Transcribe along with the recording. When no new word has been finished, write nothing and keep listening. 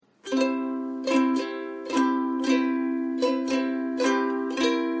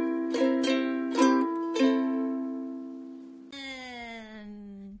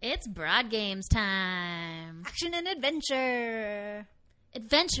It's Broad Games time. Action and adventure.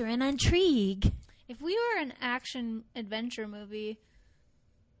 Adventure and intrigue. If we were an action adventure movie,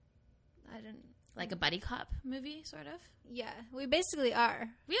 Like a buddy cop movie, sort of? Yeah, we basically are.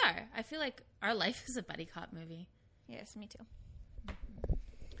 We are. I feel like our life is a buddy cop movie. Yes, me too.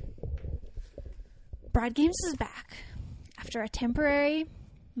 Broad Games is back after a temporary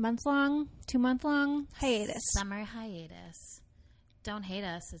month-long, 2-month-long hiatus. Summer hiatus. Don't hate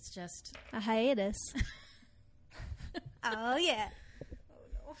us. It's just A hiatus. Oh, yeah. Oh,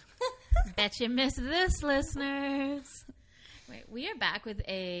 no. bet you missed this, listeners. Wait, we are back with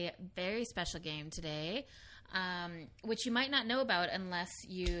a very special game today, which you might not know about unless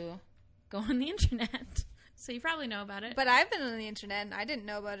you go on the internet. So you probably know about it. But I've been on the internet, and I didn't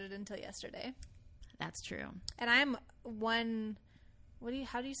know about it until yesterday. That's true. And I'm one...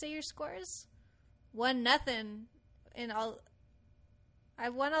 How do you say your scores? 1-0 in all...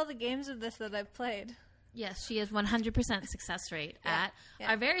 I've won all the games of this that I've played. Yes, she has 100% success rate at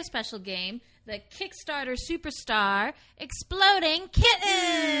our very special game, the Kickstarter Superstar Exploding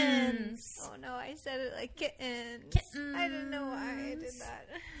Kittens. Oh no, I said it like kittens. I don't know why I did that.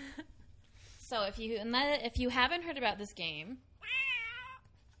 So if you haven't heard about this game,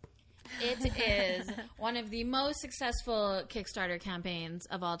 it is one of the most successful Kickstarter campaigns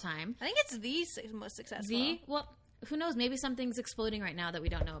of all time. I think it's the most successful. Well, who knows? Maybe something's exploding right now that we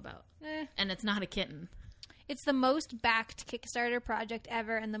don't know about. And it's not a kitten. It's the most backed Kickstarter project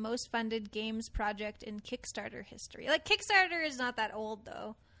ever and the most funded games project in Kickstarter history. Like, Kickstarter is not that old,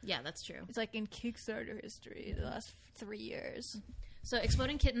 though. Yeah, that's true. It's like in Kickstarter history, the last 3 years. So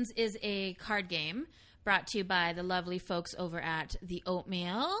Exploding Kittens is a card game brought to you by the lovely folks over at The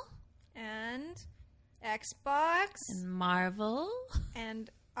Oatmeal. And Xbox. And Marvel. And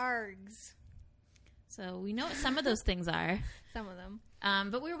ARGS. So we know what some of those things are. Some of them.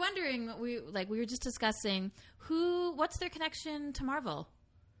 But we were wondering, we were just discussing what's their connection to Marvel?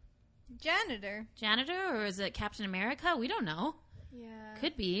 Janitor, or is it Captain America? We don't know. Yeah.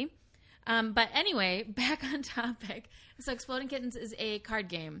 Could be. But anyway, back on topic. So Exploding Kittens is a card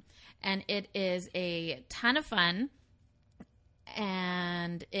game, and it is a ton of fun.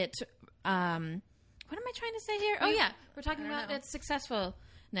 And it, what am I trying to say here? Oh yeah, we're talking about its successfulness.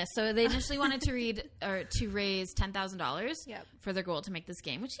 So they initially wanted to raise $10,000 for their goal to make this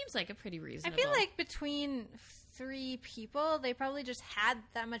game, which seems like a pretty reasonable. I feel like between 3 people, they probably just had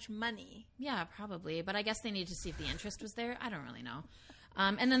that much money. Yeah, probably. But I guess they needed to see if the interest was there. I don't really know.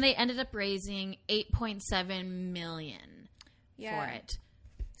 And then they ended up raising $8.7 million for it.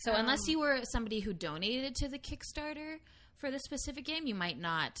 So unless you were somebody who donated to the Kickstarter for this specific game, you might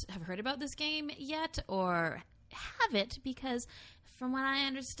not have heard about this game yet or have it because... From what I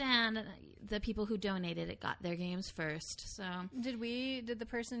understand, the people who donated it got their games first. So did the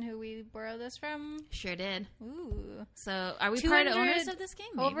person who we borrowed this from? Sure did. Ooh. So are we part owners of this game?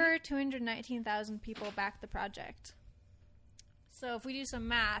 Maybe? Over 219,000 people backed the project. So if we do some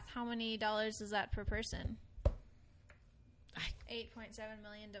math, how many dollars is that per person? $8.7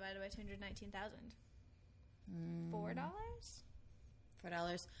 million divided by 219,000. $4?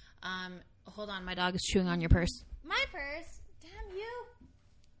 $4. Hold on, my dog is chewing on your purse. My purse? Damn you.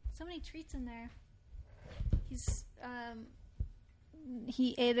 So many treats in there.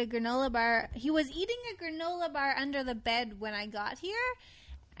 He ate a granola bar. He was eating a granola bar under the bed when I got here,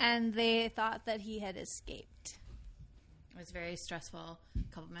 and they thought that he had escaped. It was very stressful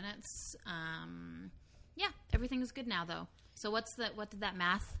couple minutes. Yeah, everything is good now, though. So what did that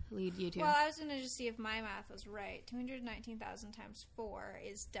math lead you to? Well, I was going to just see if my math was right. 219,000 times 4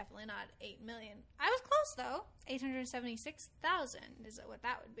 is definitely not 8 million. I was close, though. 876,000 is what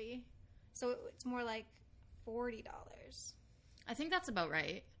that would be. So it's more like $40. I think that's about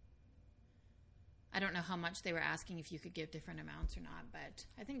right. I don't know how much they were asking if you could give different amounts or not, but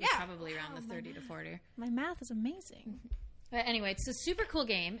I think it's probably around the 30 to 40. My math is amazing. But anyway, it's a super cool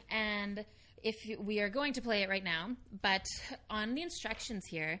game, and... we are going to play it right now, but on the instructions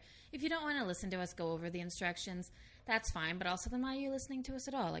here, if you don't want to listen to us go over the instructions, that's fine, but also then why are you listening to us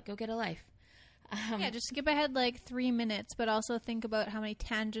at all? Like, go get a life. Just skip ahead like 3 minutes, but also think about how many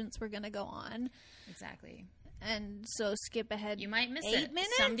tangents we're going to go on. Exactly. And so skip ahead. You might miss 8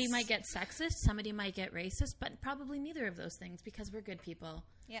 minutes? Somebody might get sexist, somebody might get racist, but probably neither of those things because we're good people.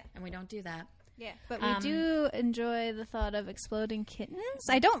 Yeah. And we don't do that. Yeah. But we do enjoy the thought of exploding kittens.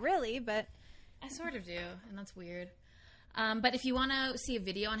 I don't really, but... I sort of do, and that's weird. But if you want to see a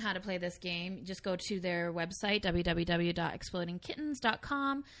video on how to play this game, just go to their website,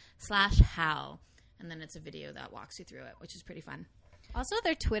 www.explodingkittens.com/how. And then it's a video that walks you through it, which is pretty fun. Also,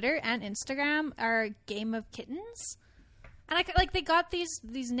 their Twitter and Instagram are Game of Kittens. And they got these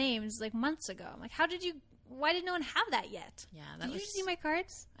names like months ago. I'm like, why did no one have that yet? Yeah, Did you see my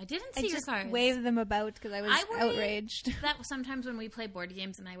cards? I didn't see your cards. I waved them about because I was outraged. That sometimes when we play board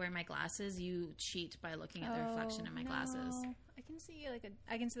games and I wear my glasses, you cheat by looking at the reflection in my glasses. I can see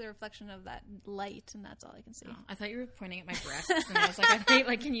I can see the reflection of that light, and that's all I can see. Oh, I thought you were pointing at my breasts, and I was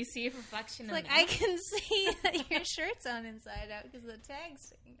like, can you see a reflection? It's I can see that your shirt's on inside out because the tag's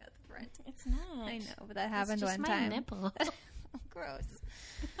sticking out the front. It's not. I know, but that happened one time. Nipple. Gross.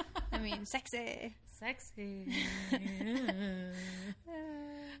 I mean, sexy.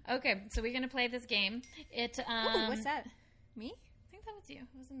 Okay, so we're gonna play this game. Ooh, what's that? Me? I think that was you.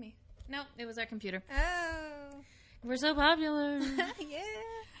 It wasn't me. No, it was our computer. Oh, we're so popular.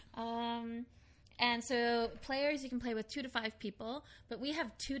 Yeah. And so players, you can play with 2 to 5 people, but we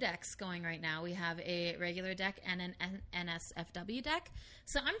have 2 decks going right now. We have a regular deck and an NSFW deck.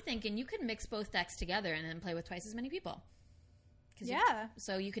 So I'm thinking you could mix both decks together and then play with twice as many people. Yeah.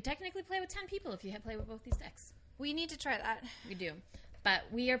 So you could technically play with 10 people if you play with both these decks. We need to try that. We do. But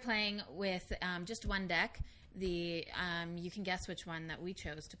we are playing with just one deck. You can guess which one that we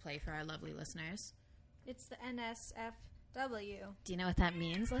chose to play for our lovely listeners. It's the NSFW. Do you know what that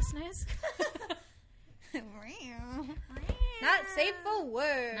means, listeners? Not safe for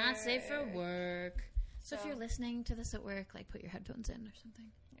work. Not safe for work. So if you're listening to this at work, like put your headphones in or something.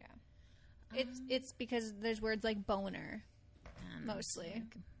 Yeah. It's because there's words like boner. Mostly.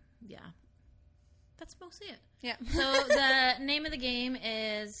 Yeah. That's mostly it. Yeah. So the name of the game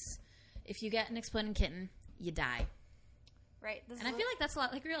is if you get an exploding kitten, you die. Right. And I feel like that's a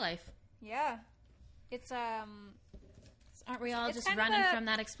lot like real life. Yeah. It's aren't we all just running from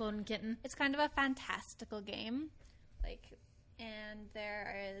that exploding kitten? It's kind of a fantastical game. And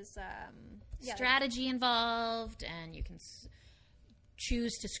there is strategy involved, and you can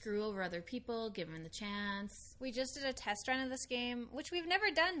choose to screw over other people, give them the chance. We just did a test run of this game, which we've never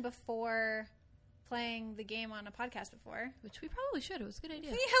done before playing the game on a podcast before. Which we probably should. It was a good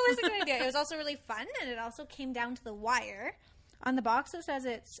idea. Yeah, it was a good idea. It was also really fun, and it also came down to the wire. On the box it says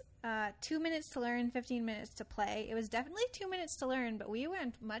it's 2 minutes to learn, 15 minutes to play. It was definitely 2 minutes to learn, but we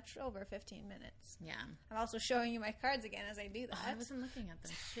went much over 15 minutes. Yeah. I'm also showing you my cards again as I do that. Oh, I wasn't looking at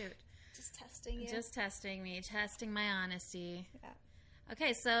them. Shoot. Just testing you. Just testing me. Testing my honesty. Yeah.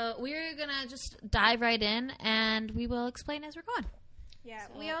 Okay, so we're going to just dive right in, and we will explain as we're going. Yeah,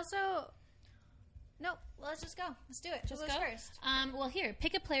 so. We also... No, let's just go. Let's do it. Just go first. Well, here,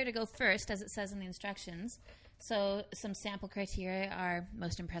 pick a player to go first, as it says in the instructions. So some sample criteria are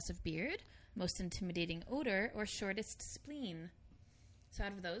most impressive beard, most intimidating odor, or shortest spleen. So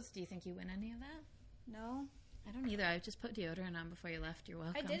out of those, do you think you win any of that? No. I don't either. I just put deodorant on before you left. You're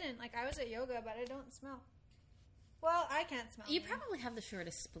welcome. I didn't. I was at yoga, but I don't smell. Well, I can't smell. You probably have the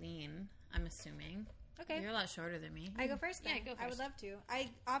shortest spleen, I'm assuming. Okay. You're a lot shorter than me. I go first then. Yeah, go first. I would love to. I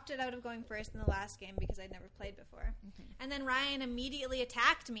opted out of going first in the last game because I'd never played before. Mm-hmm. And then Ryan immediately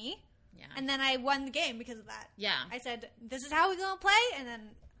attacked me. Yeah. And then I won the game because of that. Yeah. I said, this is how we're going to play. And then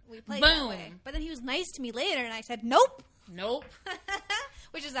we played Boom. that way. But then he was nice to me later. And I said, nope. Nope.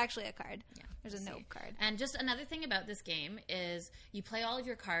 Which is actually a card. Yeah. There's a nope card. And just another thing about this game is you play all of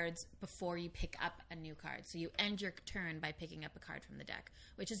your cards before you pick up a new card. So you end your turn by picking up a card from the deck,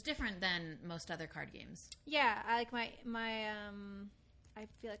 which is different than most other card games. Yeah, I like my I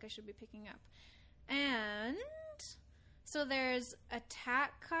feel like I should be picking up. And so there's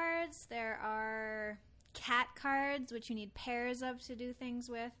attack cards, there are cat cards, which you need pairs of to do things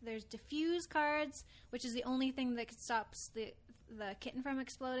with. There's diffuse cards, which is the only thing that stops the kitten from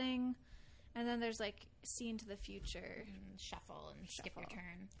exploding. And then there's see into the future. Shuffle and skip your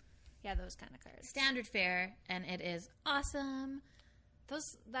turn. Yeah, those kind of cards. Standard fare, and it is awesome.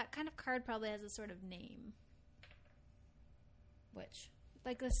 That kind of card probably has a sort of name. Which?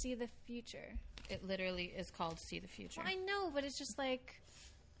 Like the see the future. It literally is called See the Future. Well, I know, but it's just I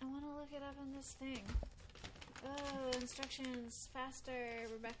want to look it up on this thing. Oh, instructions, faster,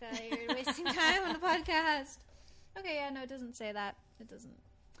 Rebecca. You're wasting time on the podcast. Okay, yeah, no, it doesn't say that. It doesn't.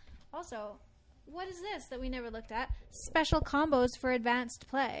 Also, what is this that we never looked at? Special combos for advanced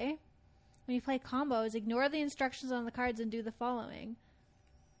play. When you play combos, ignore the instructions on the cards and do the following.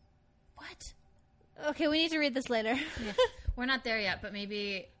 What? Okay, we need to read this later. Yeah. We're not there yet, but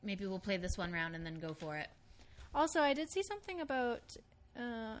maybe we'll play this one round and then go for it. Also, I did see something about...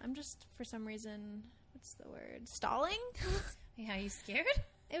 I'm just, for some reason... What's the word? Stalling? Yeah, are you scared?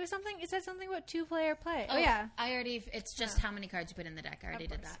 It said something about 2-player play. Oh yeah. It's just how many cards you put in the deck. I already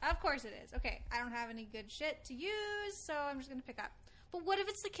did that. Of course it is. Okay, I don't have any good shit to use, so I'm just going to pick up. But what if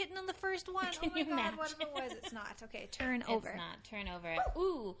it's the kitten on the first one? Oh my god, what if it was? It's not. Okay, turn over. It's not. Turn over.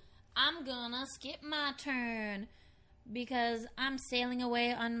 Ooh, I'm gonna skip my turn. because I'm sailing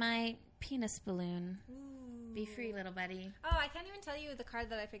away on my penis balloon. Ooh. Be free, little buddy. Oh, I can't even tell you the card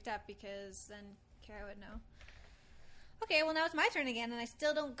that I picked up because then Kara would know. Okay, well now it's my turn again, and I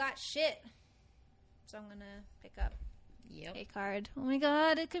still don't got shit. So I'm gonna pick up a card. Oh my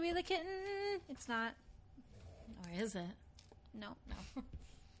god, it could be the kitten. It's not. Or is it? No.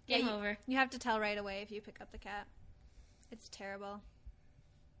 Game over. You have to tell right away if you pick up the cat. It's terrible.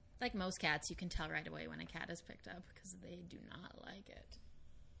 Like most cats, you can tell right away when a cat is picked up because they do not like it.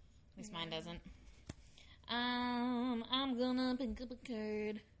 At least mine doesn't. I'm gonna pick up a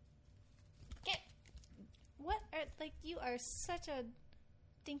card. Get. What are, like, you are such a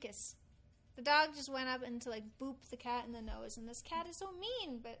dinkus. The dog just went up and to, like, boop the cat in the nose, and this cat is so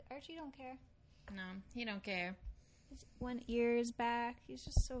mean, but Archie don't care. No, he don't care. His one ear is back. He's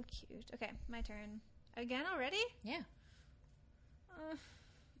just so cute. Okay, my turn. Again already? Yeah.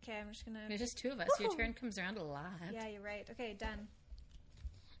 Okay, I'm just gonna... There's just two of us. Woo-hoo. Your turn comes around a lot. Yeah, you're right. Okay, done.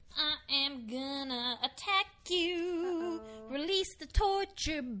 I am gonna attack you. Uh-oh. Release the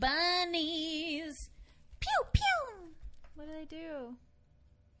torture bunnies. Pew, pew. What do they do?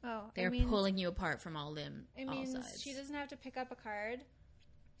 Oh, they're pulling you apart from all sides. It means she doesn't have to pick up a card.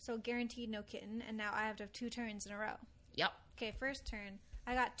 So guaranteed no kitten. And now I have to have 2 turns in a row. Yep. Okay, first turn.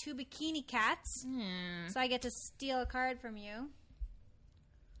 I got 2 bikini cats. So I get to steal a card from you.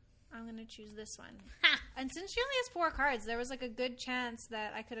 I'm going to choose this one. And since she only has 4 cards, there was like a good chance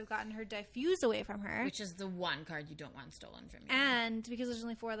that I could have gotten her diffuse away from her. Which is the one card you don't want stolen from you. And because there's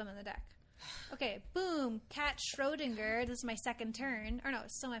only 4 of them in the deck. Okay, boom. Cat Schrodinger. This is my second turn. Or no,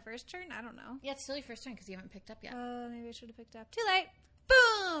 it's still my first turn? I don't know. Yeah, it's still your first turn because you haven't picked up yet. Oh, maybe I should have picked up. Too late.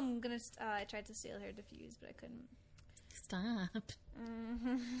 Boom! I tried to steal her diffuse, but I couldn't. Stop.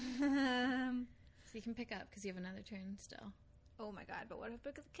 So you can pick up because you have another turn still. Oh my god, but what if I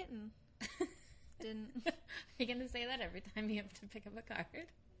pick up the kitten? Didn't. Are you going to say that every time you have to pick up a card?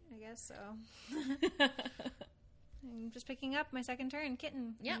 I guess so. I'm just picking up my second turn,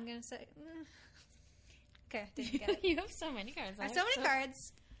 kitten. Yeah. I'm going to say... Okay, didn't get it. You have so many cards. I have so many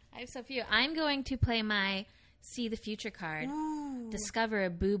cards. I have so few. I'm going to play my See the Future card. Ooh. Discover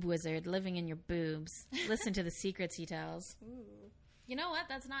a boob wizard living in your boobs. Listen to the secrets he tells. Ooh. You know what?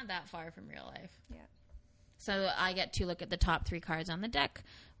 That's not that far from real life. Yeah. So I get to look at the top 3 cards on the deck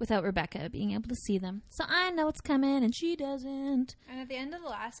without Rebecca being able to see them. So I know it's coming and she doesn't. And at the end of the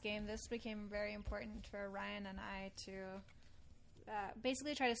last game, this became very important for Ryan and I to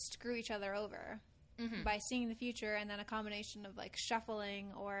basically try to screw each other over by seeing the future, and then a combination of like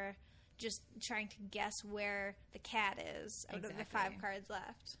shuffling or just trying to guess where the cat is out of the 5 cards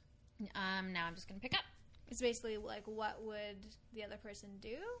left. Now I'm just going to pick up. It's basically like, what would the other person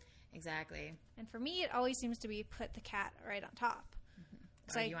do? Exactly. And for me, it always seems to be put the cat right on top.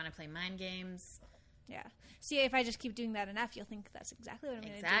 Or you want to play mind games. Yeah. See, if I just keep doing that enough, you'll think that's exactly what I'm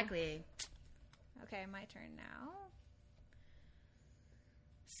going to do. Exactly. Okay, my turn now.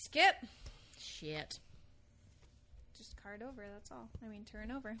 Skip. Shit. Just card over, that's all. I mean, turn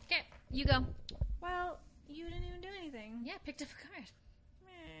over. Okay, you go. Well, you didn't even do anything. Yeah, picked up a card.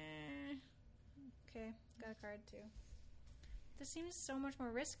 Okay, got a card too. This seems so much more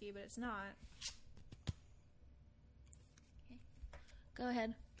risky, but it's not. Okay. Go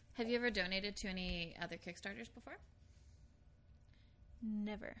ahead. Have you ever donated to any other Kickstarters before?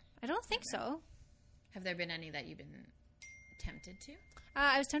 Never. I don't think so. Have there been any that you've been tempted to?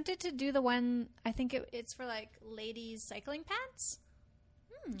 I was tempted to do the one, I think it's for like ladies' cycling pants?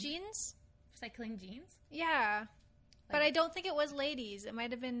 Jeans? Cycling jeans? Yeah. But I don't think it was ladies. It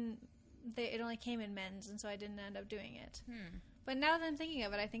might have been, it only came in men's, and so I didn't end up doing it. But now that I'm thinking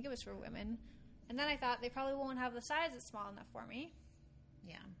of it, I think it was for women. And then I thought they probably won't have the size that's small enough for me.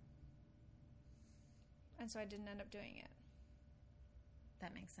 Yeah. And so I didn't end up doing it.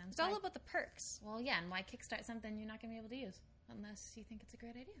 That makes sense. It's all about the perks. Well, yeah, and why kickstart something you're not going to be able to use? Unless you think it's a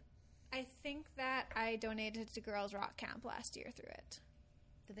great idea. I think that I donated to Girls Rock Camp last year through it.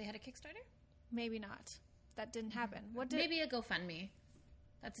 Did they have a Kickstarter? Maybe not. That didn't happen. Maybe a GoFundMe.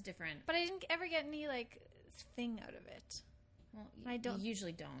 That's different. But I didn't ever get any, like, thing out of it. Well, you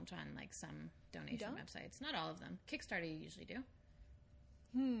usually don't on, like, some donation websites. Not all of them. Kickstarter you usually do.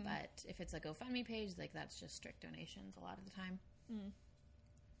 But if it's a GoFundMe page, like, that's just strict donations a lot of the time.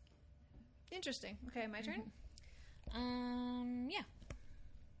 Interesting. Okay, my turn? Yeah.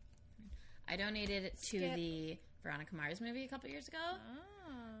 I donated to the Veronica Mars movie a couple years ago.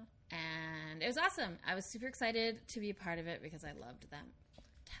 And it was awesome. I was super excited to be a part of it because I loved that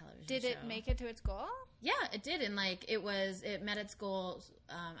television show. Did it make it to its goal? Yeah, it did. And, like, it met its goal.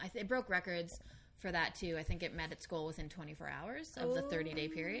 It broke records for that too. I think it met its goal within 24 hours of the 30-day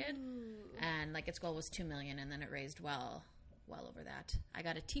period, and like its goal was 2 million, and then it raised well over that. I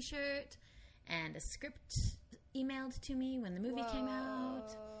got a T-shirt and a script emailed to me when the movie came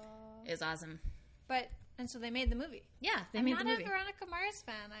out. It was awesome. And so they made the movie. Yeah, they made the movie. I'm not a Veronica Mars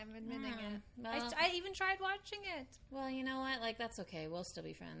fan. I'm admitting it. Well, I even tried watching it. Well, you know what? Like, that's okay. We'll still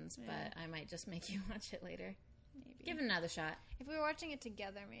be friends, but I might just make you watch it later. Maybe. Give it another shot. If we were watching it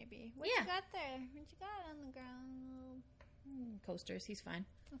together, maybe. What you got there? What you got on the ground? Coasters. He's fine.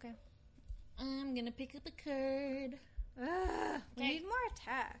 Okay. I'm going to pick up a card. We need more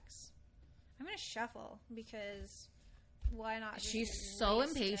attacks. I'm going to shuffle because... Why not? She's so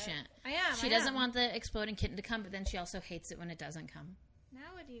impatient. I am. She doesn't want the exploding kitten to come, but then she also hates it when it doesn't come.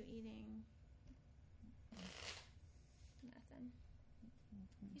 Now what are you eating? Nothing.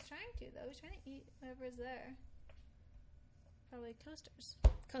 He's trying to, though. He's trying to eat whatever's there. Probably coasters.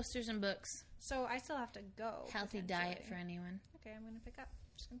 Coasters and books. So I still have to go. Healthy diet for anyone. Okay, I'm going to pick up.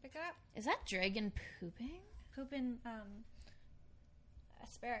 Just going to pick it up. Is that dragon pooping? Pooping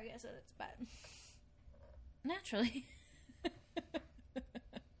asparagus at its butt. Naturally.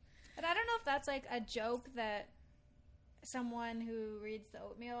 But I don't know if that's like a joke that someone who reads the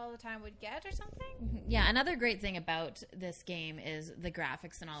oatmeal all the time would get or something. Yeah, another great thing about this game is the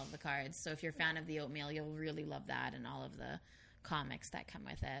graphics and all of the cards. So if you're a fan of the oatmeal, you'll really love that and all of the comics that come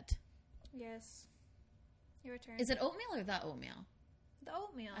with it. Yes. Your turn. Is it oatmeal or the oatmeal? The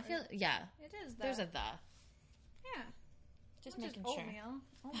oatmeal. I feel, yeah. It is the. There's a the. Yeah. Just Which making is sure. Oatmeal.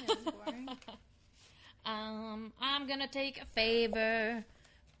 Oatmeal is boring. I'm gonna take a favor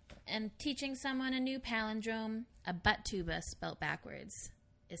and teaching someone a new palindrome. A butt tuba spelt backwards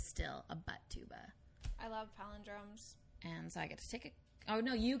is still a butt tuba. I love palindromes. And so I get to take a... Oh,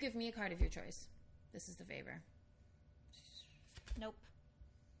 no, you give me a card of your choice. This is the favor. Nope.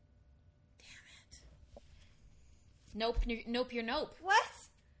 Damn it. Nope, you're nope. What?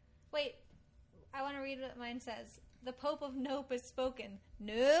 Wait. I want to read what mine says. The Pope of Nope has spoken.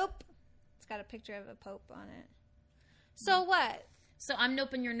 Nope. It's got a picture of a pope on it. So what? So I'm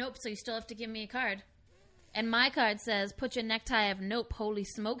nope and you're nope, so you still have to give me a card. And my card says, put your necktie of nope, holy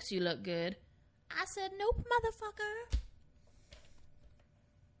smokes, you look good. I said nope, motherfucker.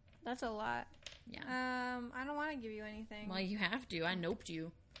 That's a lot. Yeah. I don't want to give you anything. Well, you have to. I noped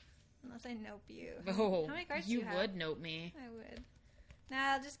you. Unless I nope you. Oh, how many cards do you have? You would nope me. I would.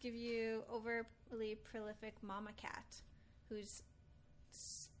 Now I'll just give you overly prolific Mama Cat, who's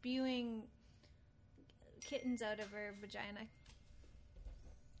spewing kittens out of her vagina.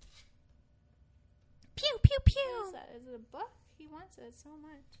 Pew, pew, pew. What is that? Is it a book? He wants it so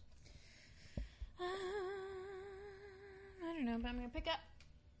much. I don't know, but I'm going to pick up.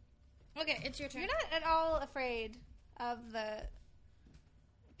 Okay, it's your turn. You're not at all afraid of the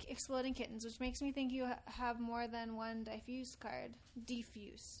exploding kittens, which makes me think you have more than one diffuse card.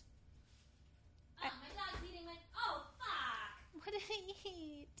 Defuse. Oh, my dog's eating my... Oh, fuck! What did he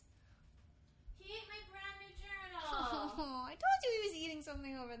eat? He ate my brand new journal. Oh, I told you he was eating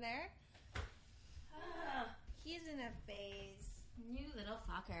something over there. He's in a phase. You little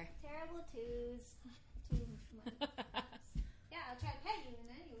fucker. Terrible twos. Too much. Yeah, I'll try to pet you and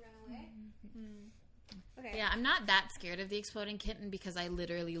then you run away. Okay. Yeah, I'm not that scared of the exploding kitten because I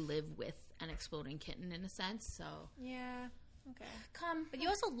literally live with an exploding kitten in a sense, so... Yeah, okay. Come. But you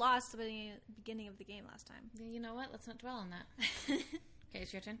also lost the beginning of the game last time. You know what? Let's not dwell on that. Okay,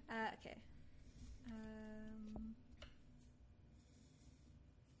 it's your turn. Okay.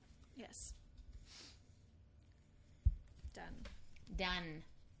 Yes. Done.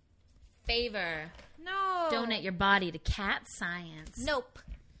 Favor. No. Donate your body to cat science. Nope.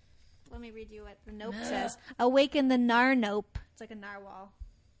 Let me read you what the nope says. Awaken the nope. It's like a narwhal.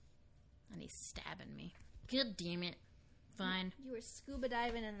 And he's stabbing me. God damn it. Fine. You were scuba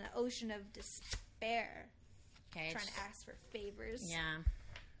diving in the ocean of despair. Okay. Trying to ask for favors. Yeah.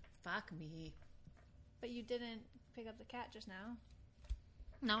 Fuck me. But you didn't pick up the cat just now.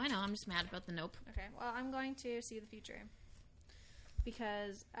 No, I know. I'm just mad about the nope. Okay. Well, I'm going to see the future.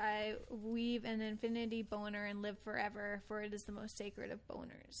 Because I weave an infinity boner and live forever, for it is the most sacred of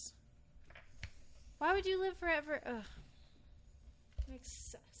boners. Why would you live forever? Ugh.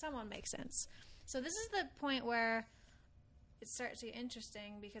 Someone makes sense. So this is the point where it starts to get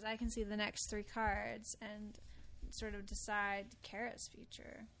interesting because I can see the next 3 cards and sort of decide Kara's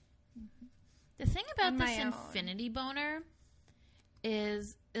future. Mm-hmm. The thing about this own. infinity boner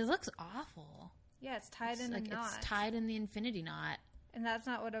is it looks awful. Yeah, it's tied in a knot. It's tied in the infinity knot. And that's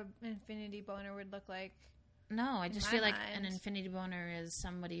not what an infinity boner would look like. No, I just feel like mind. an infinity boner is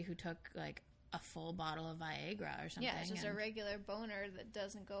somebody who took like a full bottle of Viagra or something. Yeah, it's just a regular boner that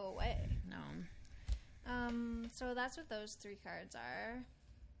doesn't go away. No. So that's what those 3 cards are.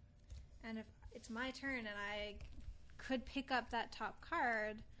 And if it's my turn and I could pick up that top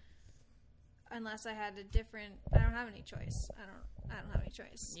card, unless I had a different... I don't have any choice. I don't have any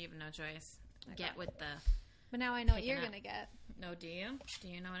choice. You have no choice. Get with the... But now I know what you're going to get. No, do you? Do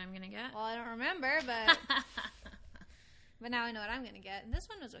you know what I'm going to get? Well, I don't remember, but... But now I know what I'm going to get. And this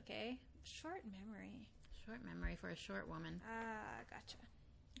one was okay. Short memory. Short memory for a short woman. Gotcha.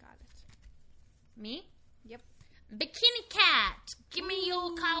 Got it. Me? Yep. Bikini Cat. Give me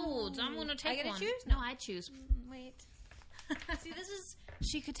your cards. I'm going to take I get one. to choose? No, I choose. Wait. See, this is...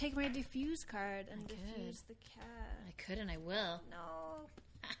 She could take my diffuse card and diffuse the cat. I could and I will. No.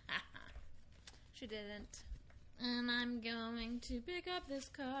 She didn't. And I'm going to pick up this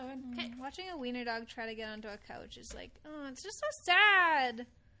card. Okay. Watching a wiener dog try to get onto a couch is like, oh, it's just so sad.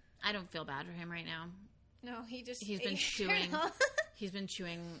 I don't feel bad for him right now. No, he's been chewing. He's been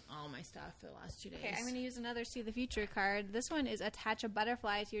chewing all my stuff for the last 2 days. Okay, I'm going to use another See the Future card. This one is attach a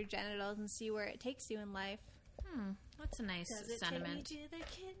butterfly to your genitals and see where it takes you in life. That's a nice sentiment. Take me to the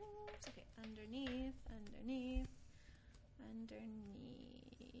kittens? Okay, underneath.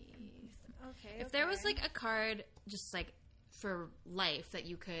 Okay. If there was like a card just like for life that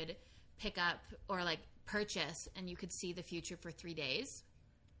you could pick up or like purchase and you could see the future for 3 days,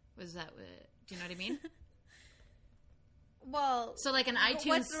 was that what, do you know what I mean? Well, so like an iTunes.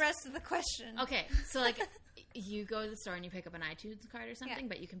 What's the rest of the question? Okay, so like you go to the store and you pick up an iTunes card or something,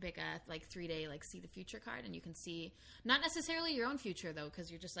 but you can pick a like 3-day like see the future card, and you can see not necessarily your own future though, because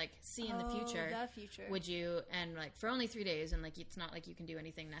you're just like seeing the future. The future. Would you, and like for only 3 days, and like it's not like you can do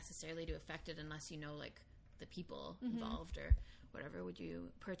anything necessarily to affect it unless you know like the people involved or whatever. Would you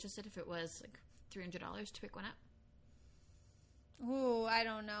purchase it if it was like $300 to pick one up? Ooh, I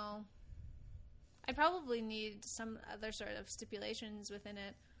don't know. I'd probably need some other sort of stipulations within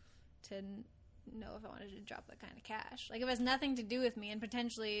it to know if I wanted to drop that kind of cash. Like if it has nothing to do with me and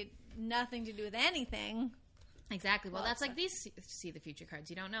potentially nothing to do with anything. Exactly. Well, that's like these see the future cards.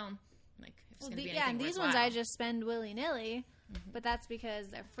 You don't know, like if it's going to be anything. Yeah, and these ones I just spend willy nilly, but that's because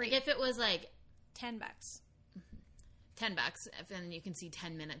they're free. Like if it was like $10. $10, then you can see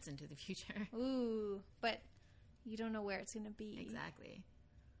 10 minutes into the future. Ooh, but you don't know where it's going to be. Exactly.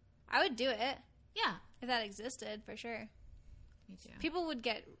 I would do it. Yeah. If that existed, for sure. Me too. People would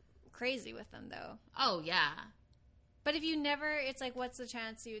get crazy with them, though. Oh, yeah. But if you never, it's like, what's the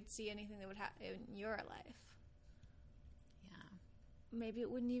chance you would see anything that would happen in your life? Yeah. Maybe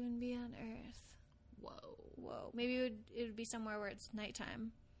it wouldn't even be on Earth. Whoa. Maybe it would be somewhere where it's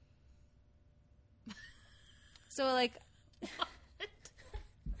nighttime. So, like...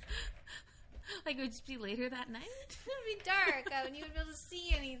 Like, it would just be later that night? It would be dark, and you would be able to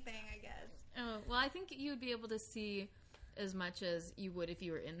see anything, I guess. Oh, well, I think you would be able to see as much as you would if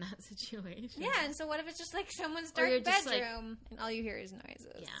you were in that situation. Yeah, and so what if it's just, like, someone's dark bedroom, and all you hear is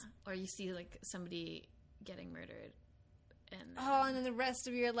noises? Yeah, or you see, like, somebody getting murdered. And then the rest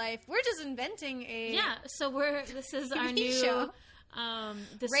of your life, we're just inventing a... Yeah, so this is our new... show.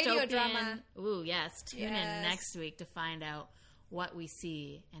 Radio drama. Ooh, yes. Tune in next week to find out what we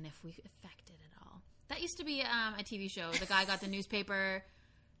see and if we affect it at all. That used to be a TV show. The guy got the newspaper,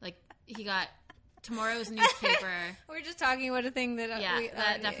 like he got tomorrow's newspaper. We're just talking about a thing that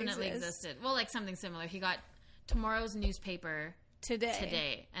that definitely existed. Well, like something similar. He got tomorrow's newspaper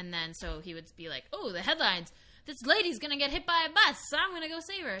today, and then so he would be like, "Oh, the headlines! This lady's gonna get hit by a bus, so I'm gonna go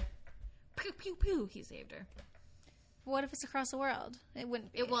save her." Pew pew pew. He saved her. What if it's across the world? It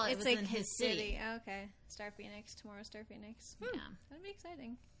wouldn't be. It was like in his city. Oh, okay. Star Phoenix. Tomorrow, Star Phoenix. Yeah. That'd be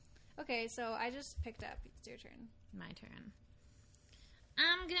exciting. Okay, so I just picked up. It's your turn. My turn.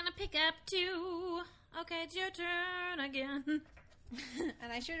 I'm gonna pick up 2. Okay, it's your turn again.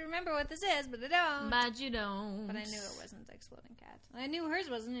 And I should remember what this is, but I don't. But you don't. But I knew it wasn't the Exploding Cat. I knew hers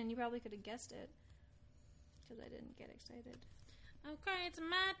wasn't, and you probably could have guessed it. Because I didn't get excited. Okay, it's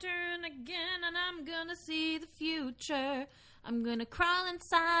my turn again, and I'm gonna see the future. I'm gonna crawl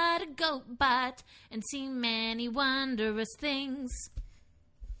inside a goat butt and see many wondrous things.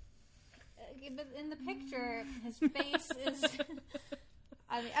 But in the picture, his face is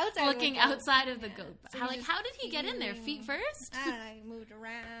on the outside. Looking of the goat. Outside of the goat butt. So how did he get in there? Feet first? I don't know. He moved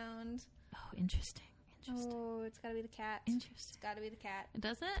around. Oh, interesting. Oh, it's gotta be the cat. Interesting. It's gotta be the cat.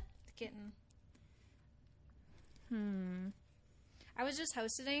 Does it? The kitten. I was just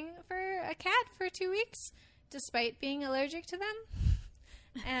house sitting for a cat for 2 weeks, despite being allergic to them.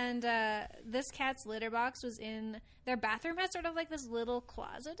 And this cat's litter box was in their bathroom. Has sort of like this little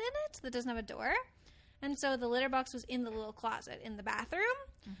closet in it that doesn't have a door. And so the litter box was in the little closet in the bathroom.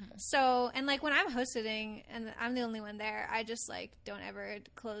 Mm-hmm. So, and like when I'm house sitting and I'm the only one there, I just like don't ever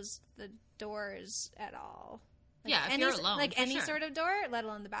close the doors at all. Like if you're alone. Like any sort of door, let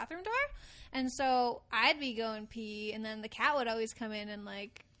alone the bathroom door. And so I'd be going pee, and then the cat would always come in and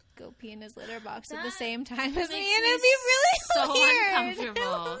like go pee in his litter box at the same time as me, and it'd be really so weird.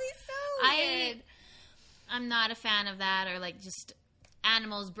 uncomfortable. It would be so weird. I'm not a fan of that, or like just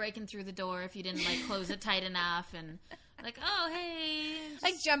animals breaking through the door if you didn't like close it tight enough, and like, oh hey,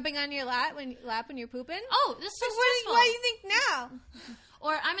 like jumping on your lap when you're pooping. Oh, this is so stressful. What do you think now?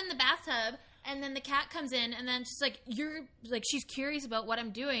 Or I'm in the bathtub, and then the cat comes in, and then she's like, she's curious about what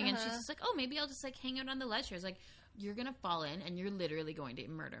I'm doing, and she's just like, oh, maybe I'll just like hang out on the ledge here. It's like, you're gonna fall in, and you're literally going to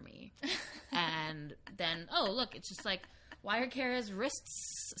murder me. And then, oh look, it's just like, why are Kara's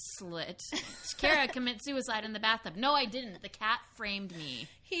wrists slit? Kara commit suicide in the bathtub. No, I didn't. The cat framed me.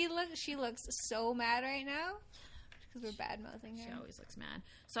 She looks so mad right now because we're bad mouthing her. She always looks mad.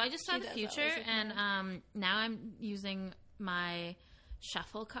 So I just saw the future, and now I'm using my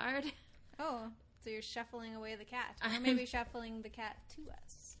shuffle card. Oh, so you're shuffling away the cat, or maybe shuffling the cat to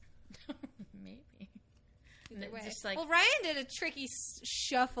us. Maybe. Either way. Just like, well, Ryan did a tricky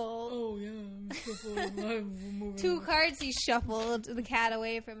shuffle. Oh yeah, I'm shuffling. 2 cards he shuffled the cat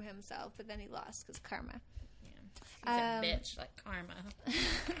away from himself, but then he lost because karma. Yeah, he's a bitch like karma.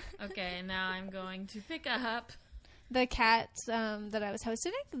 Okay, now I'm going to pick up the cats that I was house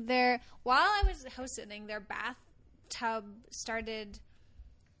sitting. While I was house sitting, their bathtub started,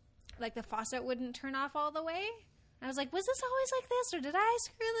 like the faucet wouldn't turn off all the way. I was like, was this always like this, or did I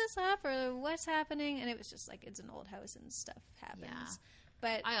screw this up, or what's happening? And it was just like, it's an old house and stuff happens. Yeah.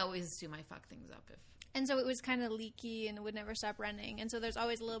 But I always assume I fuck things up. And so it was kind of leaky, and it would never stop running. And so there's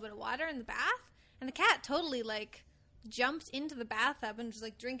always a little bit of water in the bath. And the cat totally, like, jumped into the bathtub and was,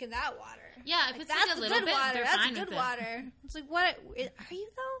 like, drinking that water. Yeah, if like, it's that's like a little good bit, water. they're That's fine good with water. It's like, what? Are you,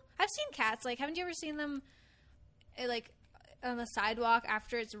 though? I've seen cats. Like, haven't you ever seen them, like, on the sidewalk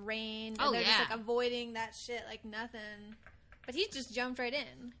after it's rained? And they're just, like, avoiding that shit like nothing. But he just jumped right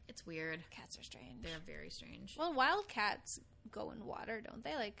in. It's weird. Cats are strange. They're very strange. Well, wild cats go in water, don't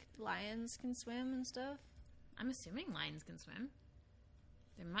they? Like, lions can swim and stuff. I'm assuming lions can swim.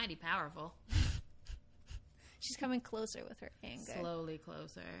 They're mighty powerful. She's coming closer with her anger. Slowly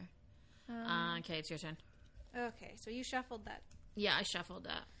closer. Okay, it's your turn. Okay, so you shuffled that. Yeah, I shuffled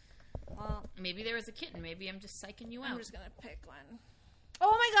that. Well, maybe there was a kitten. Maybe I'm just psyching you out. I'm just going to pick one.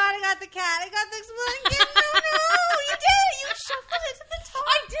 Oh my god, I got the cat. I got the exploding kitten. No, you did it. You shuffled it to the top.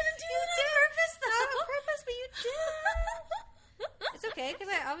 I didn't do it on purpose, though. Not on purpose, but you did. It's okay, because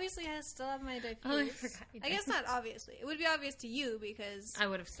I obviously still have my diffuse. Oh, I forgot you did. I guess not obviously. It would be obvious to you because... I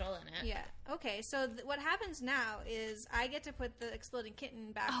would have stolen it. Yeah. Okay, so what happens now is I get to put the exploding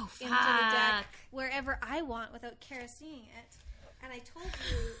kitten back into the deck wherever I want without Kara seeing it. And I told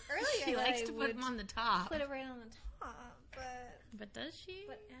you earlier she that likes I to would put them on the top. Put it right on the top, But does she?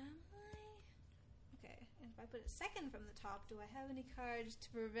 But am I? Okay, and if I put it second from the top, do I have any cards to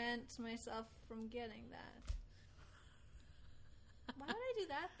prevent myself from getting that? Why would I do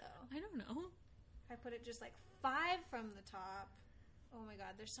that, though? I don't know. If I put it just like 5 from the top. Oh my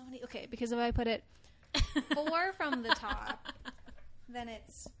god, there's so many. Okay, because if I put it 4 from the top, then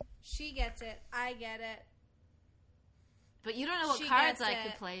it's she gets it, I get it. But you don't know what cards I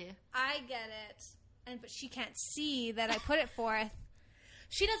could play. I get it, but she can't see that I put it 4th.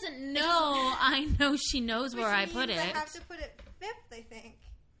 She doesn't know. I know she knows where I put it. I have to put it 5th, I think.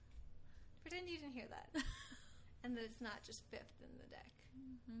 Pretend you didn't hear that. And that it's not just 5th in the deck.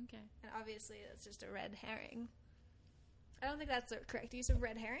 Okay. And obviously that's just a red herring. I don't think that's the correct use of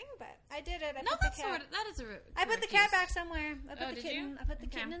red herring, but I did it. That is a I put the cat back somewhere. I put the did kitten. You? I put the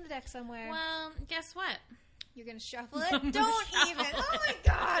kitten in the deck somewhere. Well, guess what? You're going to shuffle it? Don't even. Oh my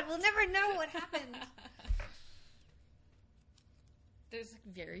god. We'll never know what happened. There's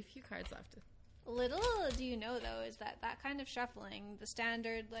very few cards left. Little do you know, though, is that kind of shuffling, the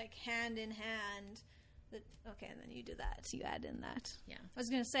standard, like, hand in hand. Okay, and then you do that. So you add in that. Yeah. I was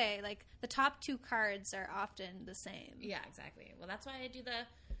going to say, like, the top 2 cards are often the same. Yeah, exactly. Well, that's why I do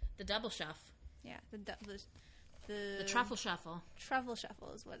the double shuff. Yeah, the truffle shuffle. Truffle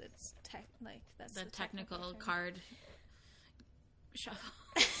shuffle is what it's that's the technical card shuffle.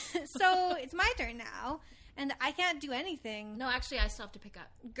 So it's my turn now, and I can't do anything. No, actually, I still have to pick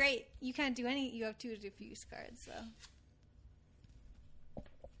up. Great, you can't do any. You have 2 diffuse cards, so.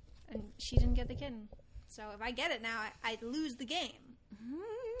 And she didn't get the kitten, so if I get it now, I lose the game.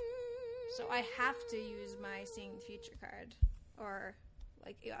 So I have to use my seeing the future card, or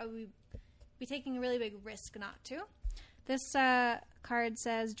like I would be taking a really big risk not to. This card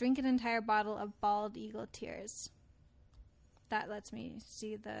says, drink an entire bottle of bald eagle tears. That lets me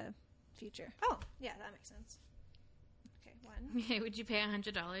see the future. Oh, yeah, that makes sense. Okay, 1. Okay, would you pay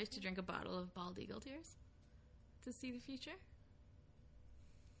 $100 to drink a bottle of bald eagle tears? To see the future?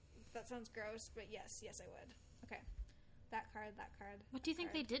 That sounds gross, but yes, I would. Okay. That card. What do you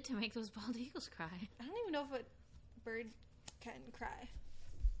think they did to make those bald eagles cry? I don't even know if a bird can cry.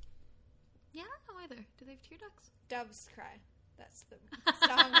 Yeah, I don't know either. Do they have tear ducts? Doves cry. That's the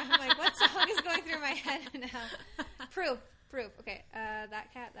song. I'm like, what song is going through my head now? Proof. Okay,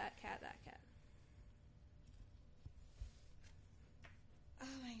 that cat. Oh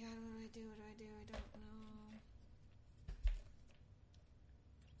my god, what do I do?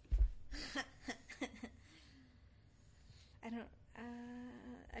 I don't know. I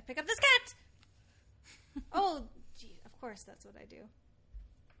don't, I pick up this cat! Oh, gee, of course that's what I do.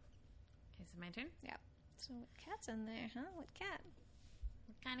 Okay, so my turn? Yeah. So what cat's in there, huh? What cat?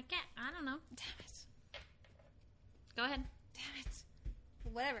 What kind of cat? I don't know. Damn it. Go ahead. Damn it.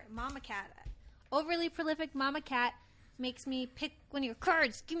 Whatever. Mama cat. Overly prolific mama cat makes me pick one of your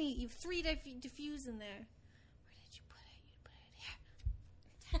cards. Give me 3 diffuse in there. Where did you put it? You put it here.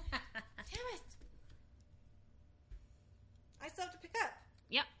 Damn it. I still have to pick up.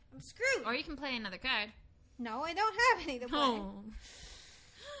 Yep. I'm screwed. Or you can play another card. No, I don't have any to play. Oh.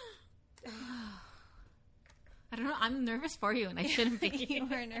 I don't know. I'm nervous for you, and I shouldn't be. You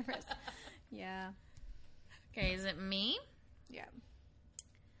were nervous. Yeah. Okay, is it me? Yeah.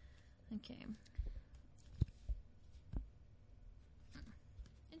 Okay.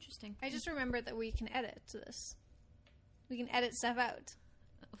 Interesting. I just remembered that we can edit this. We can edit stuff out.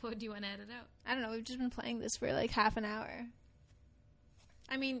 What do you want to edit out? I don't know. We've just been playing this for like half an hour.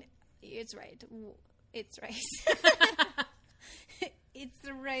 I mean, it's right. It's right. It's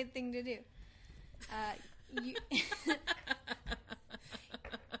the right thing to do.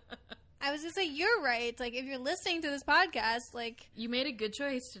 I was going to say, you're right. Like, if you're listening to this podcast, like... You made a good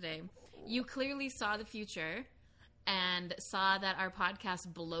choice today. You clearly saw the future and saw that our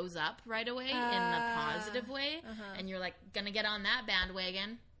podcast blows up right away in the positive way. And you're, like, going to get on that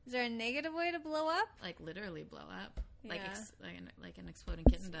bandwagon. Is there a negative way to blow up? Like, literally blow up. Yeah. Like an exploding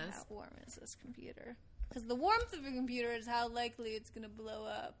kitten does. How warm is this computer? Because the warmth of a computer is how likely it's going to blow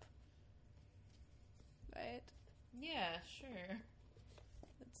up. Right? Yeah, sure.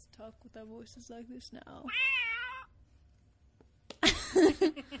 Let's talk with our voices like this now.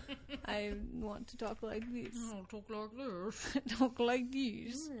 I want to talk like this. I'll talk like this. Talk like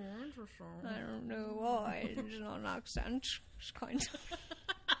this. Interesting. I don't know why. It's not an accent. It's kind of...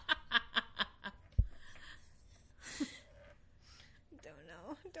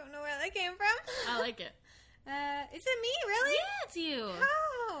 Don't know where that came from. I like it. Is it me, really? Yeah, it's you.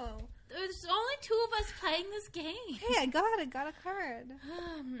 How? There's only 2 of us playing this game. Hey, I got a card.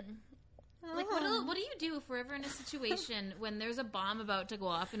 Like, what do you do if we're ever in a situation when there's a bomb about to go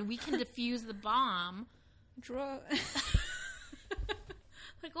off and we can defuse the bomb? Draw.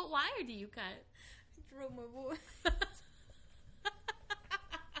 Like, what wire do you cut? Draw my voice.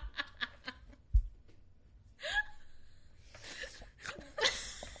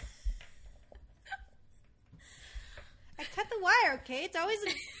 I cut the wire, okay? It's always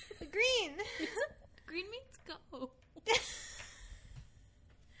a green. Green means go.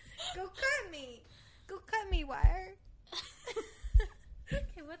 Go cut me. Go cut me, wire.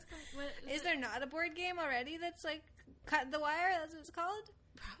 Okay, what's going on? Is there not a board game already that's like cut the wire? That's what it's called?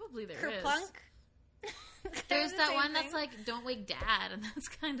 Probably there Kerplunk? is. There's that one that's like, don't wake dad, and that's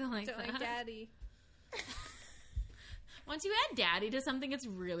kind of like Don't that. Wake Daddy. Once you add daddy to something, it's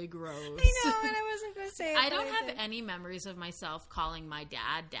really gross. I know, and I wasn't going to say it. I don't have any memories of myself calling my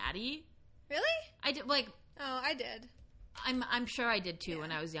dad daddy. Really? I did, like... Oh, I did. I'm sure I did too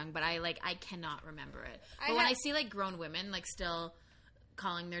when I was young, but I cannot remember it. But when I see like grown women like still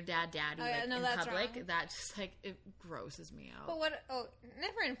calling their dad daddy in public, wrong. that just like it grosses me out. But what? Oh,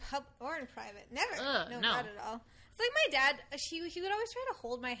 never in pub or in private. Never. No, no, not at all. It's like my dad. He would always try to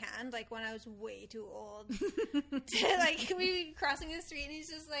hold my hand like when I was way too old. Like we'd be crossing the street and he's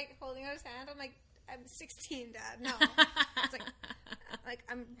just like holding out his hand. I'm like, I'm 16, Dad. No. It's like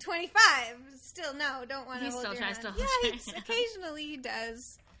I'm 25. Still, no. Don't want to hold your hand. He still tries to hold your hand. Occasionally he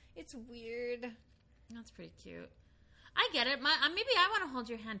does. It's weird. That's pretty cute. I get it. Maybe I want to hold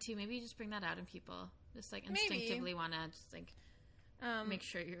your hand too. Maybe you just bring that out in people. Just like instinctively want to just like make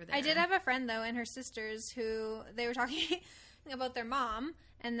sure you're there. I did have a friend though, and her sisters who they were talking about their mom,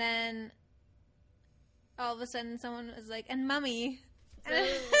 and then all of a sudden someone was like, "And mummy," and I was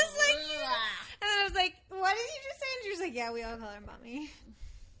like, and then I was like, "What did you just say?" And she was like, "Yeah, we all call her mummy."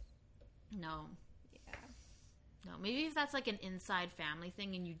 No. Yeah. No, maybe if that's like an inside family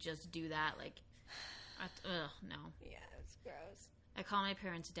thing and you just do that, like, no. Yeah, it's gross. I call my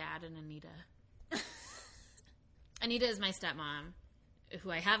parents Dad and Anita. Anita is my stepmom,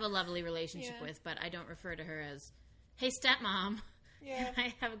 who I have a lovely relationship with, but I don't refer to her as, hey, stepmom, can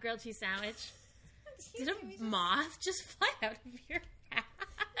I have a grilled cheese sandwich? Did a moth just fly out of your house?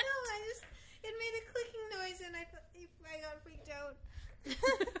 No, it made a clicking noise and I got freaked out.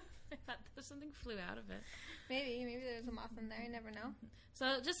 I thought something flew out of it. Maybe there's a moth in there. You never know.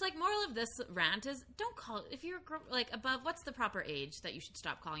 So, just like moral of this rant is, don't call, if you're like above, what's the proper age that you should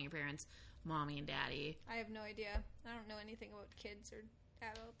stop calling your parents mommy and daddy? I have no idea. I don't know anything about kids or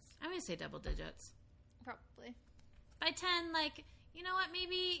adults. I'm gonna say double digits. Probably. By 10, like, you know what?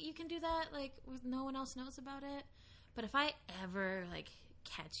 Maybe you can do that, like, with no one else knows about it. But if I ever, like,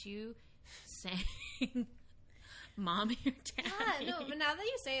 catch you saying mommy or daddy. Yeah, no, but now that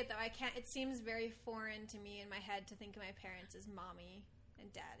you say it, though, I can't. It seems very foreign to me in my head to think of my parents as mommy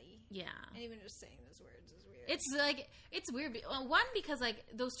and daddy. Yeah. And even just saying those words is weird. It's, like, it's weird. Well, one, because, like,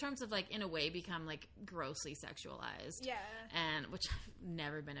 those terms have, like, in a way become, like, grossly sexualized. Yeah. And, which I've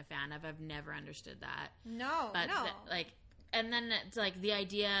never been a fan of. I've never understood that. No, but no. Like, and then it's, like, the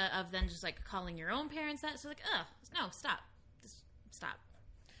idea of then just, like, calling your own parents that. So, like, no, stop. Just stop.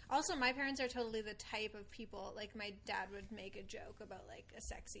 Also, my parents are totally the type of people, like, my dad would make a joke about, like, a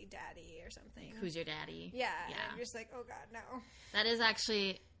sexy daddy or something. Who's your daddy? Yeah. And I'm just like, oh, God, no. That is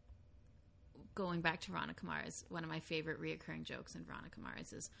actually, going back to Veronica Mars, one of my favorite reoccurring jokes in Veronica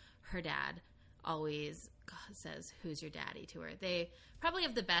Mars is her dad always says, who's your daddy, to her. They probably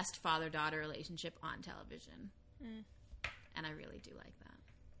have the best father-daughter relationship on television. Mm. And I really do like that.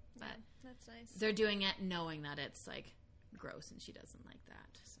 But yeah, that's nice. They're doing it knowing that it's, like, gross and she doesn't like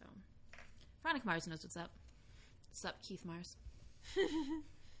that. So Veronica Mars knows what's up. What's up, Keith Mars?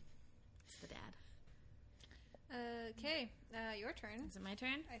 It's the dad. Okay, your turn. Is it my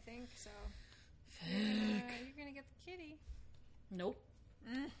turn? I think so. You're gonna get the kitty. Nope.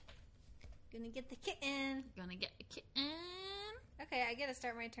 Gonna get the kitten. Gonna get the kitten. Okay, I get to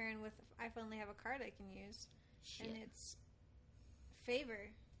start my turn with, I finally have a card I can use. Shit. And it's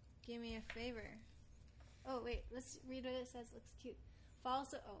favor. Give me a favor. Oh, wait, let's read what it says. Looks cute. Fall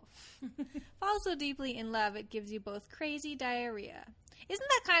so deeply in love, it gives you both crazy diarrhea. Isn't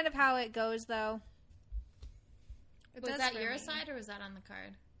that kind of how it goes, though? Was that your side, or was that on the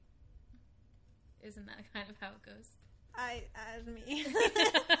card? Isn't that kind of how it goes? As me.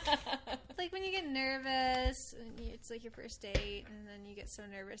 It's like when you get nervous, and it's like your first date, and then you get so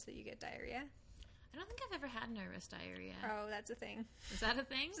nervous that you get diarrhea. I don't think I've ever had nervous diarrhea. Oh, that's a thing. Is that a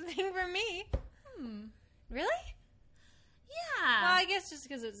thing? It's a thing for me. Really? Yeah. Well, I guess just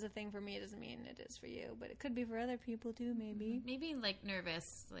because it's a thing for me doesn't mean it is for you, but it could be for other people too, maybe. Maybe, like,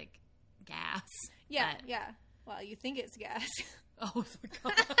 nervous, like, gas. Yeah, yeah. Well, you think it's gas. Oh, my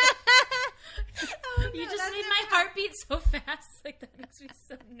God. You just made my heart beat so fast. Like, that makes me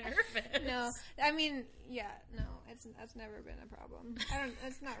so nervous. No, I mean, yeah, no, that's never been a problem.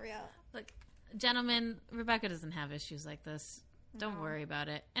 It's not real. Look, gentlemen, Rebecca doesn't have issues like this. Don't worry about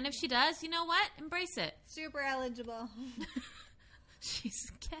it. And if she does, you know what? Embrace it. Super eligible. She's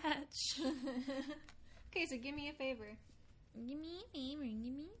a catch. Okay, so give me a favor. Give me a favor. Give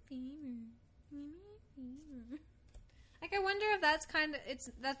me a favor. Give me a favor. Like, I wonder if that's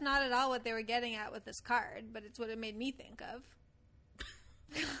that's not at all what they were getting at with this card, but it's what it made me think of.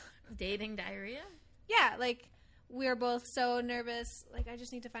 Dating diarrhea? Yeah, like, we're both so nervous. Like, I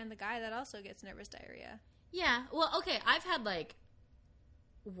just need to find the guy that also gets nervous diarrhea. Yeah. Well, okay, I've had, like,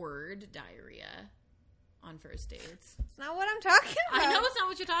 word diarrhea on first dates. It's not what I'm talking about. I know it's not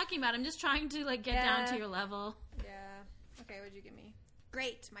what you're talking about. I'm just trying to, like, get down to your level. Yeah. Okay, what'd you give me?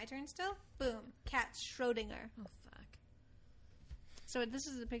 Great. My turn still? Boom. Cat Schrodinger. Oh, fuck. So this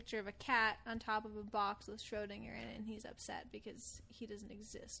is a picture of a cat on top of a box with Schrodinger in it, and he's upset because he doesn't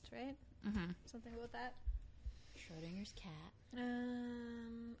exist, right? Mm-hmm. Something about that? Schrodinger's cat.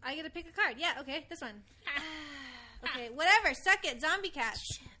 I get to pick a card. Yeah, okay, this one. Okay, whatever. Suck it, zombie cat.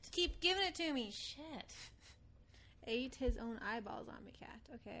 Shit. Keep giving it to me. Shit. Ate his own eyeball, zombie cat.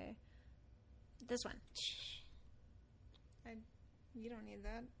 Okay. This one. You don't need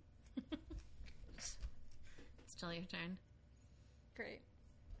that. Still your turn. Great.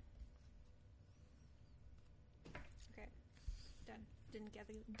 Okay. Done.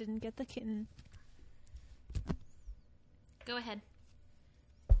 Didn't get the kitten. Go ahead.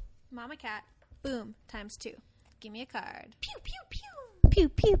 Mama cat. Boom. ×2. Give me a card. Pew, pew, pew. Pew,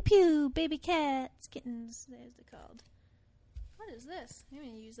 pew, pew. Baby cats. Kittens. There's the called. What is this? I'm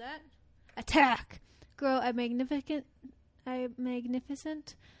going to use that. Attack. Grow a magnificent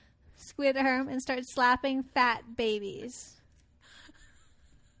Squid Herm and start slapping fat babies.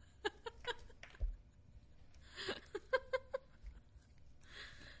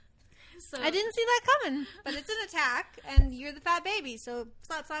 So, I didn't see that coming, but it's an attack, and you're the fat baby, so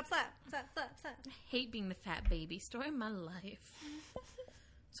slap, slap, slap, slap, slap, slap. I hate being the fat baby. Story of my life.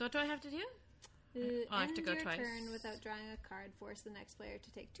 So what do I have to do? I have to go twice. Turn without drawing a card. Force the next player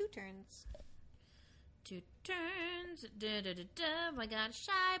to take 2 turns. 2 turns. Da, da, da, da. I got a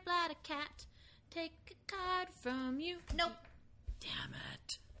shy bladder cat. Take a card from you. Nope. Damn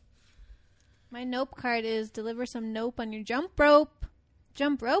it. My nope card is deliver some nope on your jump rope.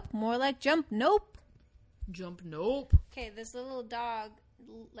 Jump rope? More like jump nope. Jump nope. Okay, this little dog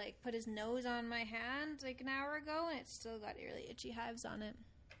put his nose on my hand like an hour ago, and it's still got really itchy hives on it.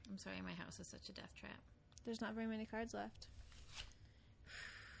 I'm sorry, my house is such a death trap. There's not very many cards left.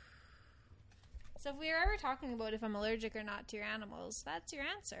 So if we were ever talking about if I'm allergic or not to your animals, that's your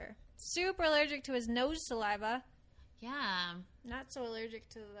answer. Super allergic to his nose saliva. Yeah. Not so allergic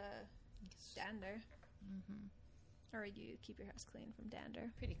to the dander. Mm-hmm. Or you keep your house clean from dander.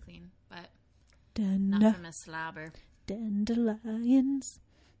 Pretty clean, but Dander. not from a slobber. Dandelions.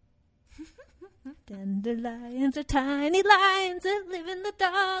 Dandelions are tiny lions that live in the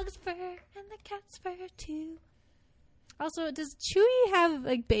dog's fur and the cat's fur too. Also, does Chewie have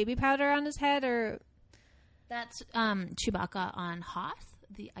like baby powder on his head, or that's Chewbacca on Hoth,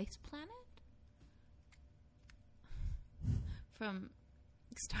 the ice planet from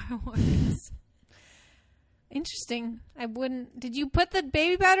Star Wars? Interesting. I wouldn't. Did you put the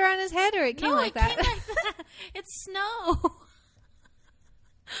baby powder on his head, or it came like that? Came like that. It's snow.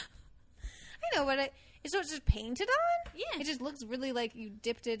 I know, but so it's just painted on. Yeah, it just looks really like you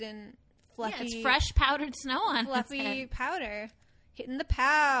dipped it in fluffy. Yeah, it's fresh powdered snow on fluffy powder, hitting the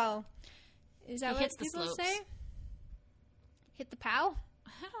pow. Is that what people say? Hit the pow.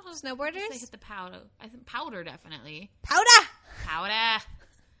 Snowboarders say hit the powder. I think powder definitely. Powder. Powder.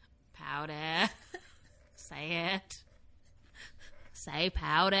 Powder. Say it. Say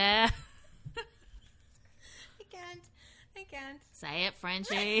powder. I can't. Say it,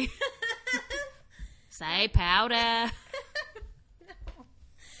 Frenchie. Say powder. No.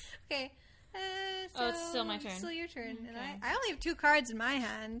 Okay. So it's still my turn. Still your turn. Okay. And I only have 2 cards in my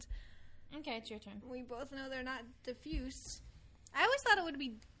hand. Okay, it's your turn. We both know they're not diffuse. I always thought it would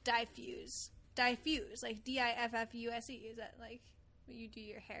be diffuse. Diffuse. Like D-I-F-F-U-S-E. Is that like what you do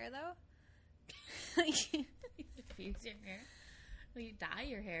your hair, though? You diffuse your hair? Well, you dye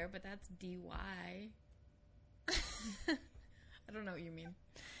your hair, but that's D-Y. I don't know what you mean.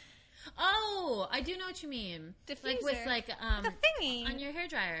 Oh, I do know what you mean. Diffuser. Like with like a thingy on your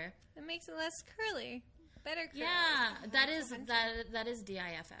hairdryer. It makes it less curly, better curly. Yeah, that is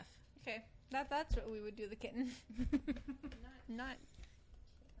DIFF. Okay, that's what we would do the kitten. not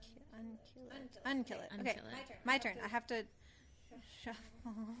unkill it. Okay, my turn. I have to shuffle.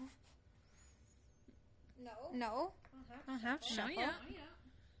 No. I have to shuffle. Yeah.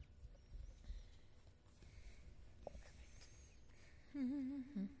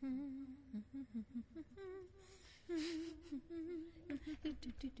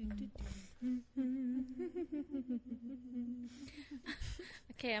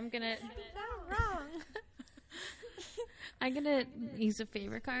 Okay, I'm gonna use a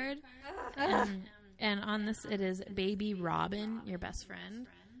favor card, and on this it is Baby Robin, your best friend.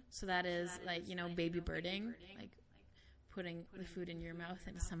 So that is like, you know, baby birding, like putting the food in your mouth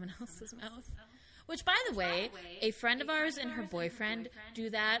into someone else's mouth. Which, by the way, a friend of ours and her boyfriend do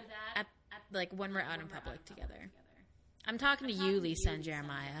that at like when we're out in public together. I'm talking to you, Lisa and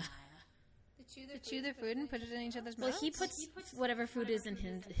Jeremiah. To chew their food and put it in each other's mouths? Well, he puts whatever food is in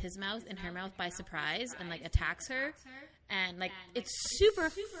his mouth in her mouth by surprise and like attacks her. And like it's super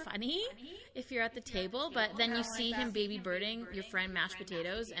funny if you're at the table, but then you see him baby birding your friend mashed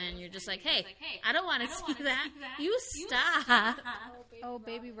potatoes, and you're just like, "Hey, I don't want to see that. You stop." Oh,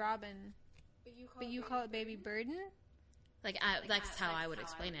 Baby Robin. But you call it Baby Burden? Like that's how I would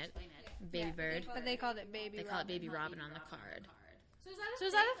explain it. Baby bird. But they called it Baby Robin. They call it Baby Robin on the card. So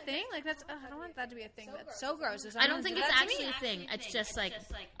is that a thing? Like that's I don't want that to be a thing. That's so gross. I don't think it's actually a thing. It's just like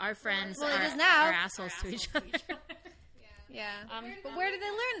our friends well, are, it is now. are assholes to each other. Yeah. But where did they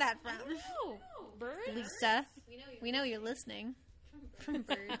learn that from? Birds? Lisa, we know you're listening. From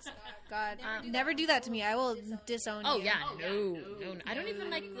birds. God. Never do that to me. I will disown you. Oh, yeah. No. I don't even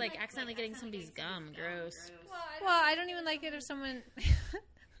like accidentally getting somebody's gum. Gross. Well, I don't even like it if someone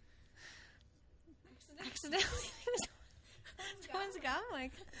accidentally someone's gum.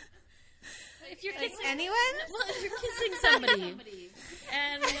 Like, if you're kissing anyone? Well, if you're kissing somebody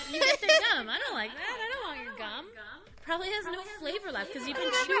and you get their gum, I don't like that. I don't want your gum. Probably has no flavor left because you've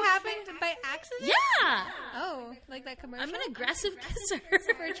been chewing. that commercial? I'm an aggressive kisser.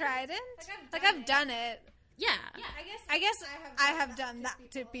 For Trident? Like, I've done it. Yeah. I guess I have done that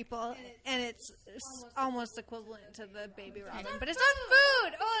to people, and it's almost equivalent to the baby robin. But it's not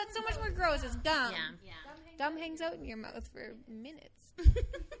food! Oh, it's so much more gross. It's gum. Yeah. Gum hangs out in your mouth for minutes.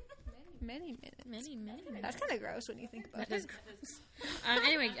 Many minutes. Many minutes. That's kind of gross when you think about That it. is gross.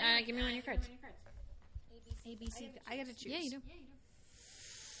 Anyway, give me one of your cards. ABC. I gotta choose. Yeah, you do.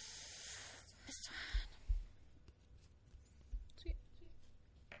 Sweet.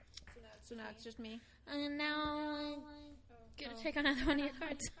 So now it's just me. And now, get to take another one of your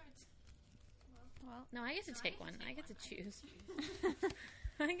cards. Well, No, I get to take one. I get to choose.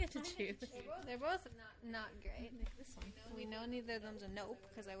 I get to choose. they're both not great. This one. We know neither of them's a nope,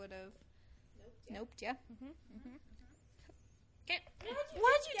 because I would have noped, yeah. Okay.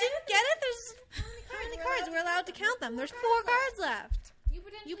 What? You didn't get it? There's how many cards? We're allowed to count them. There's 4 cards left.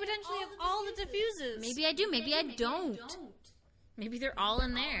 You potentially have all the diffuses. Maybe I do. Maybe I don't. Maybe they're all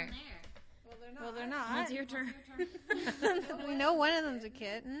in there. Well, they're not. It's your turn. We know one of them's a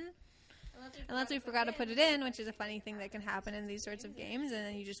kitten. Unless we forgot to put it in, which is a funny thing that can happen in these sorts of games, and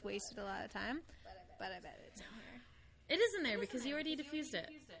then you just wasted a lot of time. But I bet it's in here. It is in there because you already diffused it.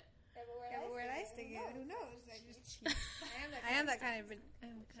 Yeah, but where did I stick it? Who knows? I just cheat. I am kind of a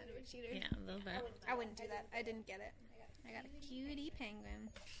cheater. Yeah, a little bit. I wouldn't do that. I didn't get it. I got a cutie penguin.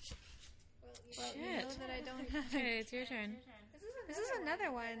 Well, you know Shit. that I don't have it. Okay, it's your turn. This is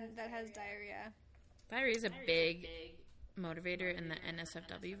another one that has diarrhea. Diarrhea is a big motivator in the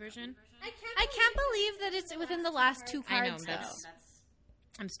NSFW version. I can't believe that it's within the last 2 I know, cards, that's...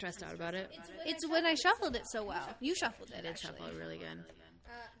 I'm stressed out about it. It's when I shuffled it so well. You shuffled it, I did actually. shuffle it really good.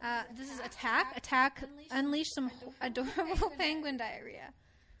 This is attack, unleash some adorable penguin diarrhea.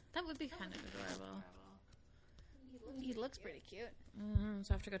 That would be kind of adorable. He looks pretty cute.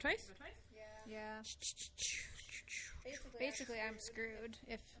 So I have to go twice? Yeah. Basically, I'm screwed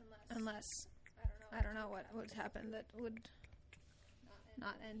unless I don't know what would happen that would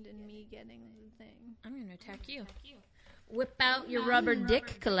not end in me getting the thing. I'm going to attack you. Whip out your rubber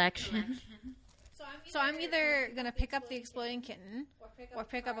dick collection. So I'm either gonna pick up the exploding kitten, or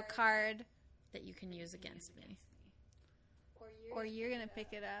pick up a card, That you can use against me. or you're gonna pick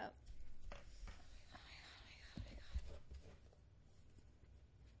it up.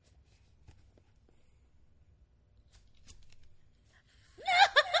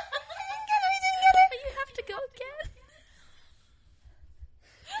 You have to go again.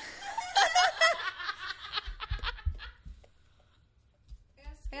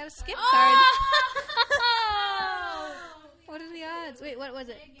 I got a skip card. What are the odds? Wait, what was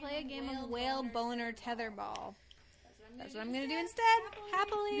it? Play a game of whale boner tetherball. That's what I'm gonna do instead.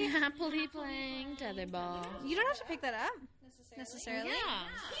 Happily. Happily playing tetherball. You don't have to pick that up necessarily. Yeah.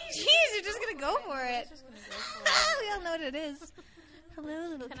 Jeez, you're just gonna go for it. We all know what it is. Hello,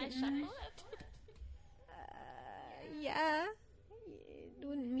 little Can I kitten. shuffle it? Yeah. It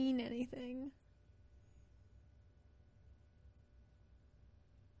wouldn't mean anything.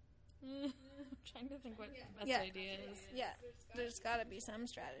 I'm trying to think what the best Yeah. idea is. Yeah, there's gotta be some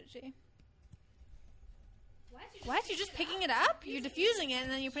strategy. What? You're just picking it up? You're diffusing it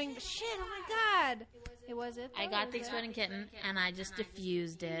and then you're putting... Shit, oh my god. It was it? I got the exploding kitten and I just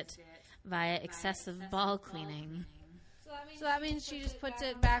diffused it via excessive ball cleaning. So that means she just puts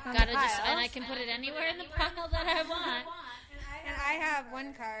it back on Gotta the pile. just, and I can put it anywhere in the pile that I want. And I have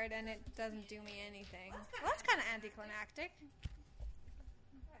one card and it doesn't do me anything. Well, that's kind of anticlimactic.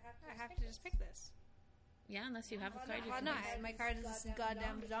 I have to just pick this. Yeah, unless you have a card you Well, can no, use. my card is this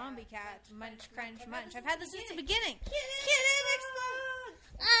goddamn zombie cat. Munch, crunch, munch. I've had this since the beginning. Kitten explode!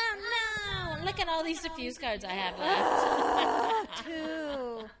 Oh no! Look at all these diffuse cards I have left.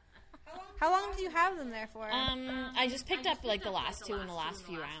 2. How long do you have them there for? I just picked up like the last 2 in the last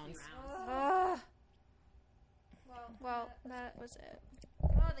few rounds. Ugh. Well, that was it.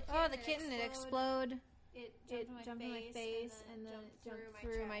 Oh, the kitten, it exploded. It jumped in my face and then it jumped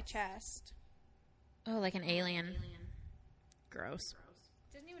through my chest. Oh, like an alien. Gross.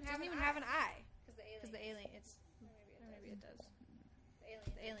 Doesn't even have an eye. Because the alien, maybe it does.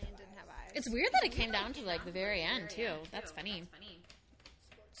 The alien didn't have eyes. It's weird that it came down to like the very end too. That's funny.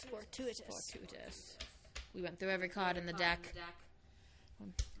 Fortuitous. Fortuitous. We went through every card in the deck.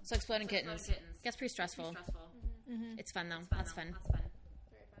 So exploding kittens. Gets pretty stressful. Mm-hmm. It's fun though. That's fun.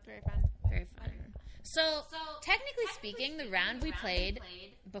 Very fun. Very fun. So, technically speaking, the round we played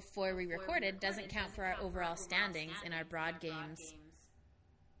before we recorded doesn't count for our overall standings in our broad games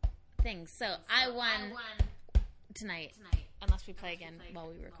things. So I won tonight, unless we play again while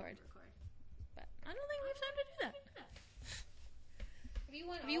we record. But I don't think we have time to do that.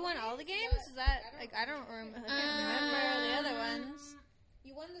 Have you won all the games? Is that like I don't remember the other ones.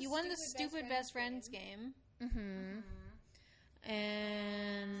 You won the stupid best friends game. Mm-hmm.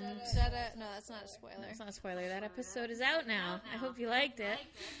 And Is that no, that's not a spoiler. That's not a spoiler. That episode is out now. I hope you liked it.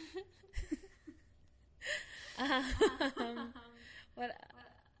 What?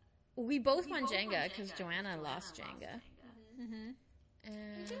 We both won Jenga because Joanna lost Jenga. Mm-hmm.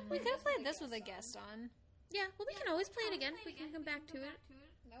 And We could have played this with a guest on. yeah, well, we can always play it again. We can come back to it.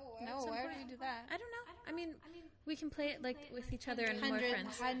 No, why would we do that? I don't know. I mean, we can play it like with each other and more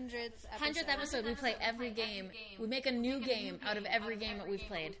friends. 100th episode, we play every game. We make a new game out of every game that we've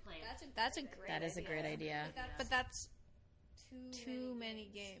played. That's a great. That is a great idea. But that's too many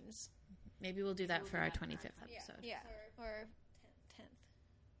games. Maybe we'll do that for our 25th episode. Yeah, or 10th.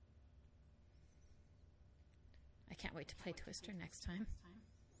 I can't wait to play Twister next time.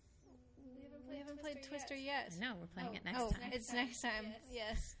 We haven't played Twister yet. No, we're playing it next time. It's next time.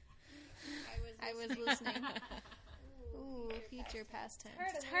 Yes. I was listening. Ooh, future past tense.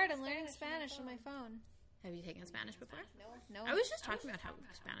 It's hard. I'm learning Spanish on my phone. Have you taken Spanish before? No. I was just talking about how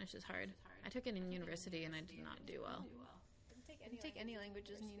Spanish is hard. I took it in university and I did not do well. I didn't take any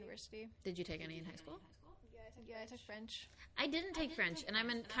languages in university. Did you take any in high school? Yeah, I took French. I didn't take French, and I'm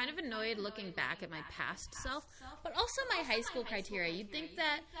kind of annoyed looking back at my past self, but also my high school criteria. You'd think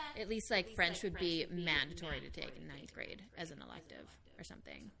that at least like French would be mandatory to take in 9th grade as an elective or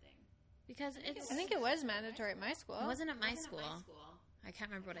something. Because I think it was mandatory at my school. It wasn't at my school. I can't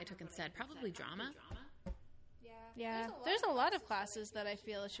remember what I took instead. Probably drama. Yeah, there's a lot of classes that I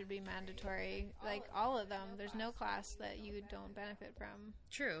feel should be mandatory. Like all of them. There's no class that you don't benefit from.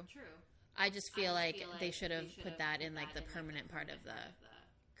 True. I just feel like they should have put that in like the permanent part of the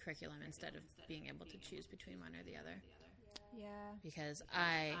curriculum instead of being able to choose between one or the other. Yeah. Because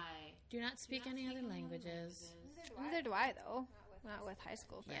I do not speak any other languages. Neither do I, though. Not with high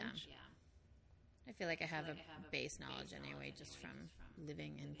school French. Yeah. I feel like I have a base knowledge anyway just from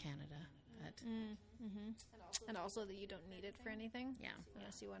living in Canada. And also that you don't need it for anything. Yeah.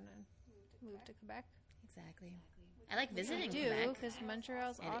 Unless you want to move to Quebec. Exactly. I like visiting I do, Quebec. because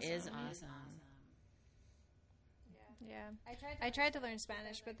Montreal's awesome. It is awesome. Yeah. I tried to learn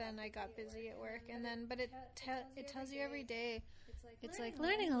Spanish, but then I got busy at work. But it tells you every day. It's like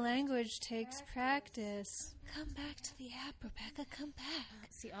learning a language takes practice. Come back to the app, Rebecca. Come back.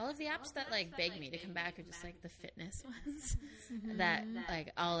 See, all of the apps that like beg me to come back are just like the fitness ones that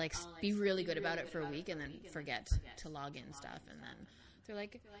like I'll like be really good about it for a week and then forget to log in stuff, and then they're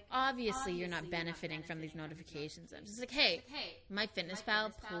like, obviously you're not benefiting from these notifications. I'm just like, hey,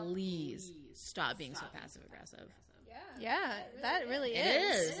 MyFitnessPal, please stop being so passive aggressive. Yeah, that really It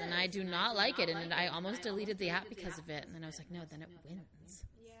is. is, and I do not like it, and I almost deleted the app because of it, and then I was like, no, then it wins.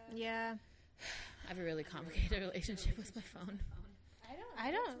 Yeah. I have a really complicated relationship with my phone.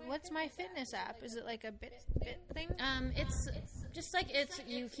 I don't. What's my fitness app? Is it like a bit thing? It's just like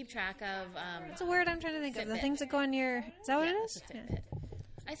you keep track of. It's a word I'm trying to think of. The things that go on your. Is that what it is? It's a Fitbit.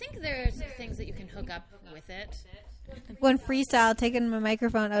 I think there's things that you can hook up with it. Going freestyle, taking my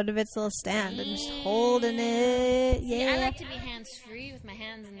microphone out of its little stand and just holding it. See, Yeah. I like to be hands-free with my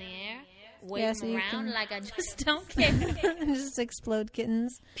hands in the air, waving Yeah, so you around can- like I just don't care. Just explode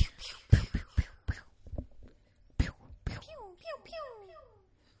kittens.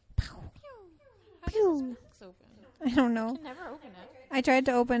 Pew. I don't know. Never open it. I tried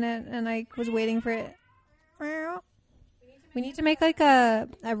to open it and I was waiting for it. We need to make like a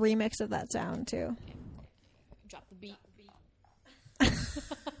remix of that sound too. Drop the beat.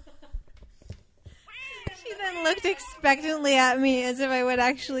 She then looked expectantly at me as if I would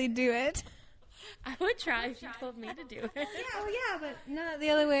actually do it. I would try if you told me to do it. Oh yeah, but not the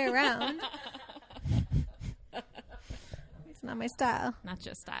other way around. It's not my style. Not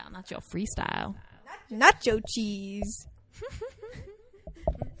your style, not your freestyle. Nacho cheese.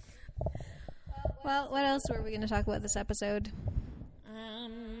 Well, what else were we going to talk about this episode?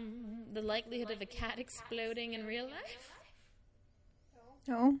 The likelihood of a cat exploding in real life?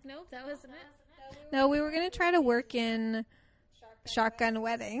 No. Nope, that wasn't it. No, we were going to try to work in shotgun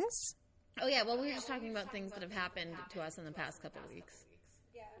weddings. Oh yeah, well we were just talking about things that have happened to us in the past couple of weeks.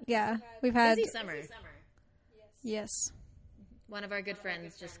 Yeah, we've had... Busy summer. Yes. One of our good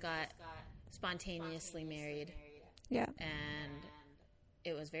friends just got spontaneously married, Yeah. and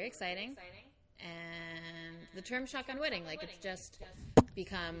it was very exciting. And the term shotgun wedding, like it's just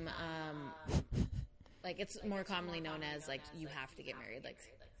become, like it's more commonly known as like you have to get married, like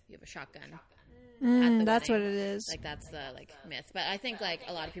you have a shotgun. That's what wedding. it is. Like that's the like myth. But I think like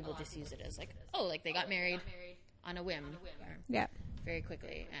a lot of people just use it as like, oh, like they got married on a whim, or Yeah. very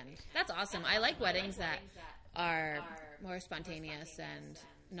quickly, and that's awesome. I like weddings that are more spontaneous and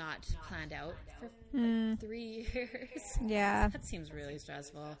not planned out for 3 years. Yeah. That seems really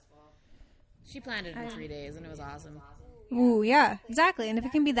stressful. She planned it in 3 days, and it was awesome. Ooh, yeah, exactly. And if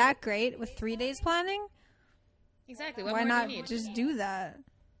it can be that great with 3 days planning, exactly. What why more not do you need? just do that?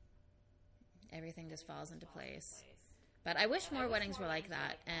 Everything just falls into place. But I wish more weddings were like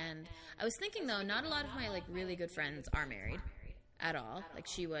that. And I was thinking, though, not a lot of my like really good friends are married at all. Like,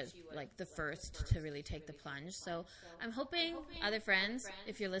 she was like the first to really take the plunge. So I'm hoping other friends,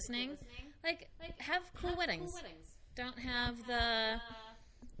 if you're listening, like have cool weddings. Don't have the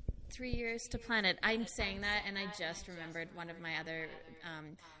 3 years to plan it. I'm saying that, and I just remembered one of my other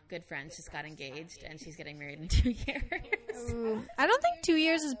good friends just got engaged, and she's getting married in 2 years. Ooh. I don't think 2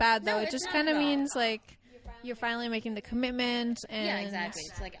 years is bad, though. No, it it's just not kind of at all. means, like, you're finally making the commitment. And Yeah, exactly.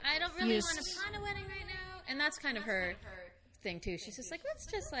 It's like, I don't really you want to plan a wedding right now. And that's kind of her thing, too. She's just like, let's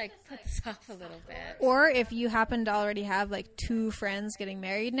just, like, put this off a little bit. Or if you happen to already have, like, 2 friends getting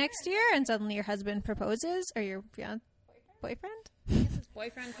married next year, and suddenly your husband proposes, or your boyfriend? Yes, his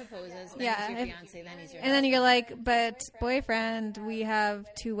boyfriend proposes, then Yeah, he's your if- fiancé, then he's your And then husband. you're like, but boyfriend, we have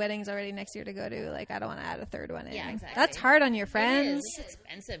 2 weddings already next year to go to. Like, I don't want to add a 3rd one in. Yeah, exactly. That's hard on your It friends. is. It's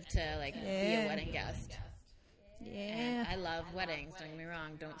expensive to, like, be Yeah. a wedding guest. Yeah. And I love weddings, don't get me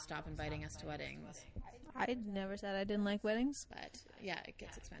wrong. Don't stop inviting us to weddings. I never said I didn't like weddings. But, yeah, it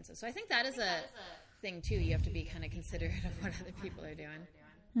gets expensive. So I think that is a thing, too. You have to be kind of considerate of what other people are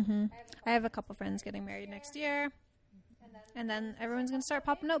doing. I have a couple friends getting married next year. And then everyone's going to start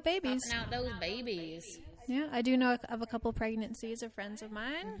popping out babies. Popping out those babies. Yeah, I do know of a couple pregnancies of friends of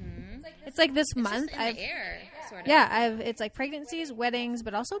mine. It's like this It's month. just in the air, sort of. Yeah, it's like pregnancies, weddings,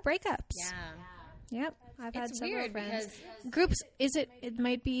 but also breakups. Yeah. Yep, I've had It's several weird friends. because, Groups, it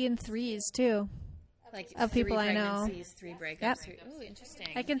might be in 3s too. like, Of people 3 I know. pregnancies, 3 breakups. Yep. Ooh, interesting.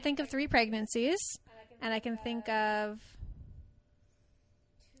 I can think of 3 pregnancies, and I can think of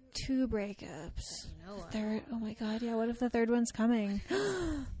 2 breakups. know of. Third, oh my god, yeah. What if the 3rd one's coming?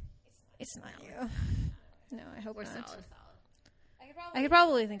 It's not you. No, I hope We're not. solid. I could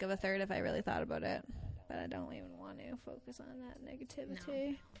probably think of a 3rd if I really thought about it, but I don't even want to focus on that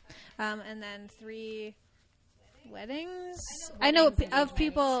negativity. And then 3 weddings. I know of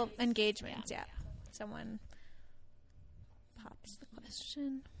people engagements. Yeah, someone pops the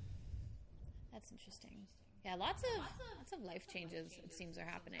question. That's interesting. Yeah, lots of life changes, it seems, are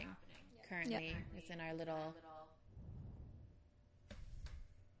happening currently within our little...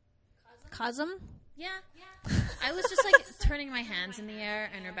 Cosm. Yeah. I was just, like, turning my hands in the air,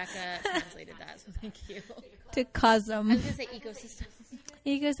 and Rebecca translated that, so thank you. To I cosm. was going to say ecosystem.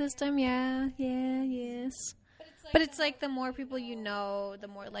 Ecosystem, yes. But it's like the more people you know, the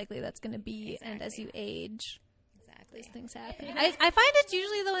more likely that's going to be, and as you age, Exactly. these things happen. I find it's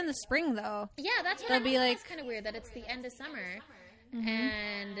usually though in the spring though. Yeah, that's what They'll be like- that's kind of weird that it's the end of summer,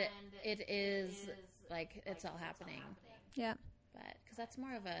 and it is, like, it's all happening. Yeah, But, because that's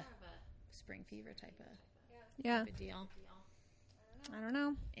more of a spring fever type of yeah. deal. I don't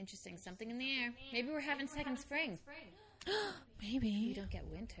know. Interesting. Something in the air. Maybe we're having second spring. We Maybe don't get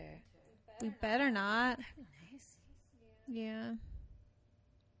winter. we better not. Nice. Yeah.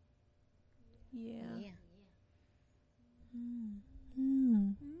 Yeah. Yeah.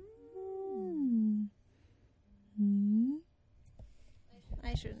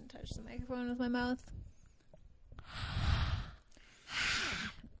 I shouldn't touch the microphone with my mouth.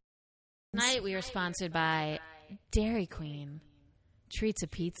 Tonight we are sponsored by Dairy Queen. Treats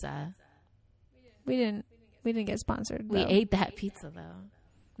of pizza. We didn't get sponsored. We though. ate that pizza though.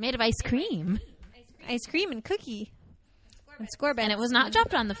 Made of ice cream. ice cream and cookie and score And it was not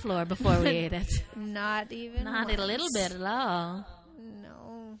dropped on the floor before we ate it. Not even. Not a little once. bit at all.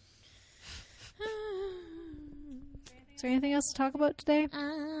 No. Is there anything else to talk about today?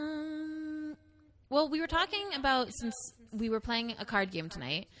 Well, we were talking about, since we were playing a card game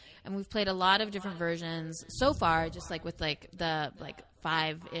tonight, and we've played a lot of different versions so far, just like with like the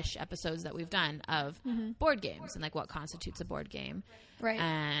 5-ish episodes that we've done of board games and like what constitutes a board game, Right.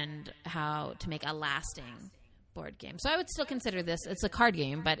 and how to make a lasting board game. So I would still consider this, it's a card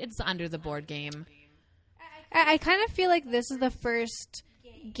game, but it's under the board game. I kind of feel like this is the first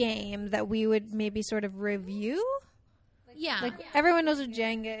game that we would maybe sort of review. Yeah. Like, everyone knows what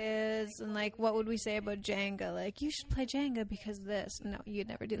Jenga is, and, like, what would we say about Jenga? Like, you should play Jenga because this. No, you'd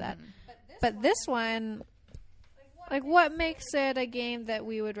never do that. But this one, like, what makes it a game that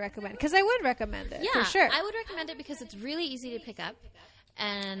we would recommend? Because I would recommend it, yeah, for sure. I would recommend it because it's really easy to pick up,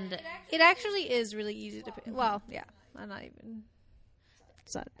 and It actually is really easy to pick. Well, yeah, I'm not even...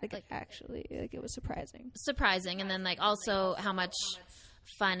 It's not, like actually, like, it was surprising. surprising, and then like also how much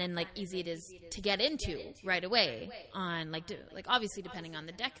fun and like easy it is to get into right away on like obviously depending on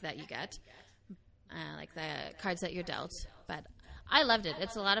the deck that you get, like the cards that you're dealt. But I loved it.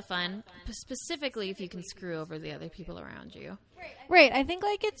 It's a lot of fun, specifically if you can screw over the other people around you. Right. I think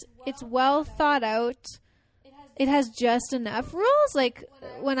like it's well thought out. It has just enough rules. Like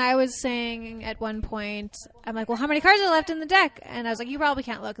when I was saying at one point, I'm like, well, how many cards are left in the deck? And I was like, you probably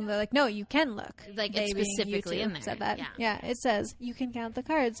can't look. And they're like, no, you can look. Like They it's being specifically you two in there. said that. Yeah. It says you can count the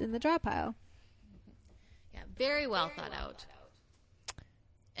cards in the draw pile. Yeah, very well thought out.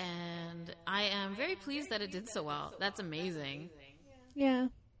 And I am very pleased that it did so well. That's amazing. Yeah.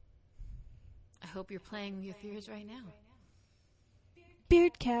 I hope you're playing with yours right now.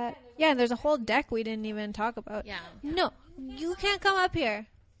 Beard Cat. Yeah, there's a whole deck we didn't even talk about. Yeah. No, you can't come up here.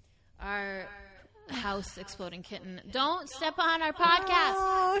 Our house exploding kitten. Don't step on our podcast.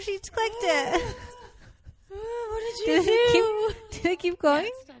 Oh, she's clicked it. What Did it keep going?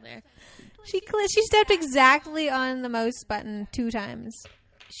 It's still there. She stepped exactly on the mouse button 2 times.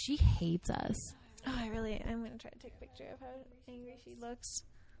 She hates us. Oh, I'm going to try to take a picture of how angry she looks.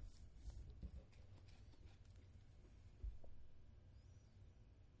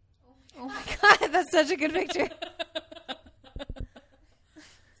 Oh my god, that's such a good picture.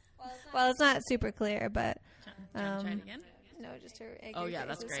 Well, it's not super clear, but Try it again? no, just her angry Oh, yeah, face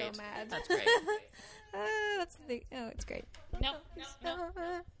that's is great. so mad. That's great. That's the it's great. No.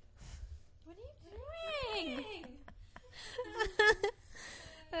 What are you doing?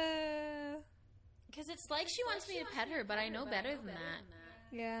 Because it's like she wants me to pet her, but I know better than that.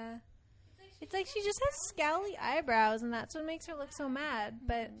 Yeah. It's like she just has scowly eyebrows, and that's what makes her look so mad.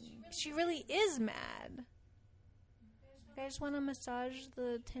 But she really is mad. I just want to massage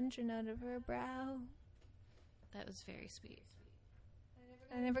the tension out of her brow. That was very sweet.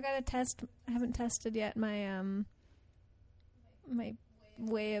 I never got a test. I haven't tested yet my my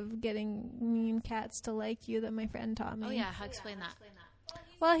way of getting mean cats to like you that my friend taught me. Oh yeah, how explain that?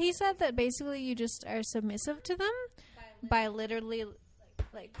 Well, he said that basically you just are submissive to them by literally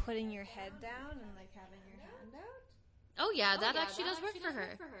like putting your head down and like having your hand out. Oh yeah, that actually does work for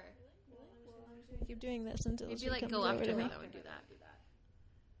her. Keep doing this until If she you like comes go up over to to her, me. that would do that.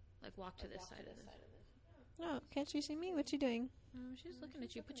 Like walk to this side of this. No, can't she see me? What's she doing? She's looking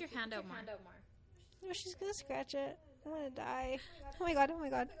at you. Put your hand out more. No, she's gonna scratch it. I'm gonna die. Oh my god! Oh my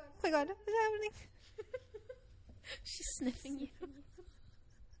god! Oh my god! What's happening? She's sniffing you.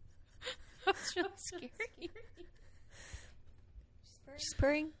 That's really scary. She's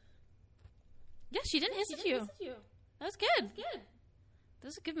purring. Yeah, she didn't hiss at you. That was good. That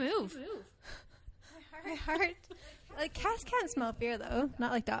was a good move. My heart. Like cats can't smell fear though,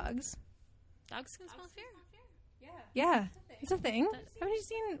 not like dogs. Dogs can smell fear. Yeah, it's a thing. Haven't you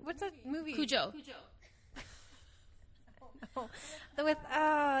seen what's that movie? Cujo. Oh, with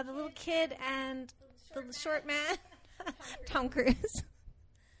the little kid and the short man, Tom Cruise.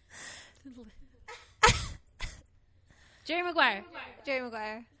 Jerry Maguire. Jerry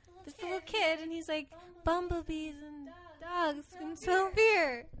Maguire. This little kid, and he's like, bumblebees and dogs can smell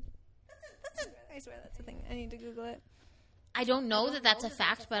fear. I swear that's a thing. I need to Google it. I don't know that that's a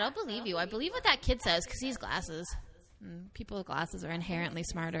fact, but I'll believe you. I believe what that kid says because he has glasses. People with glasses are inherently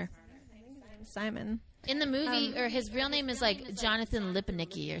smarter. I think his name's Simon. In the movie, or his real name is like Jonathan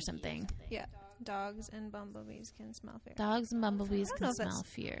Lipnicki or something. Yeah. Dogs and bumblebees can smell fear. Dogs and bumblebees I don't can know if smell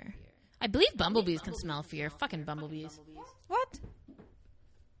fear. I believe bumblebees can smell fear. Fucking bumblebees. What?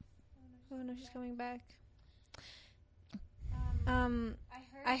 Oh no, she's coming back.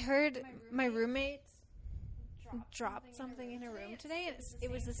 I heard my roommate dropped something in her room today, and it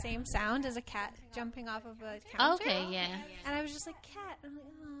was the same sound as a cat jumping off of a counter. Okay, yeah. And I was just like, cat. I'm like,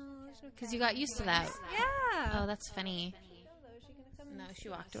 oh, there's no cat. Because you got used to that. Yeah. Oh, that's funny. No, she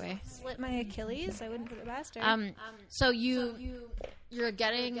walked away. Slit my Achilles. I wouldn't put it past her. So you're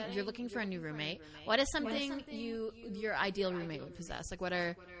looking for a new roommate. What is something your ideal roommate would possess? Like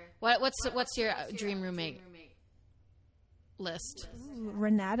what's your dream roommate list? Ooh,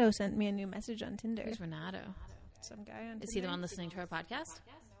 Renato sent me a new message on Tinder. Who's Renato? Some guy on Tinder. Is he the one listening to our podcast?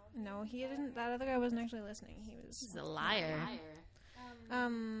 No, he didn't. That other guy wasn't actually listening. He's a liar.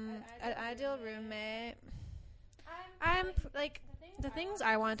 An ideal roommate. I'm like the things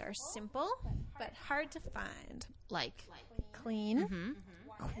I want are simple but hard to find. Like Clean,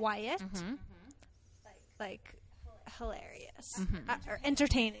 quiet, like hilarious or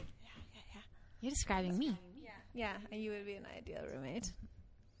entertaining. You're describing me. Yeah, you would be an ideal roommate.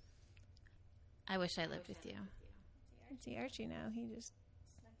 I wish I lived with you. See Archie now. He just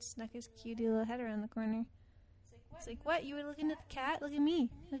snuck his cutie little head around the corner. It's like, what? You were looking at the cat? Look at me.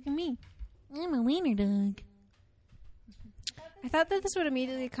 Look at me. I'm a wiener dog. I thought that this would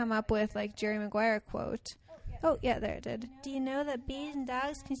immediately come up with like Jerry Maguire quote. Oh yeah, there it did. Do you know that bees and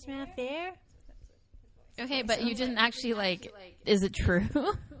dogs can smell fear? Okay, but you didn't actually like. Is it true?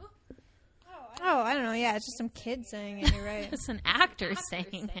 Oh, I don't know. Yeah, it's just some kid saying it. You're right. It's an actor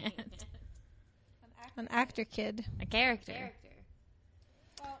saying it. An actor kid. A character.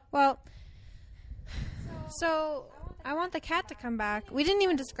 Well, so I want the cat to come back. We didn't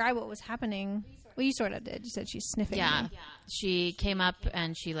even describe what was happening. Well, you sort of did. You said she's sniffing. Yeah. me. She came up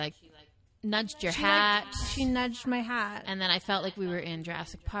and she like nudged your hat. She nudged my hat. And then I felt like we were in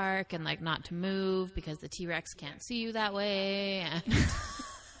Jurassic Park and like not to move because the T-Rex can't see you that way. And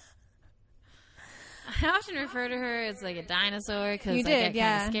I often refer to her as like a dinosaur because I get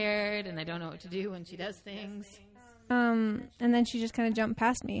kind of scared and I don't know what to do when she does things. And then she just kind of jumped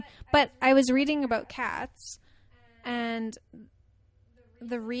past me. But I was reading about cats, and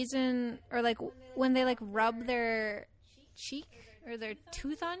the reason, or like when they like rub their cheek or their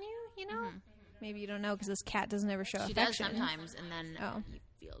tooth on you, you know? Mm-hmm. Maybe you don't know because this cat doesn't ever show affection. She does sometimes, and then you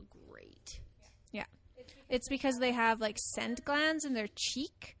feel great. Yeah. It's because they have like scent glands in their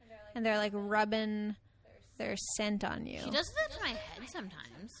cheek, and they're like rubbing their scent on you. She does that to my head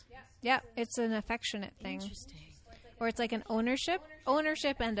sometimes. Yeah, it's an affectionate thing. Interesting. Or it's like an ownership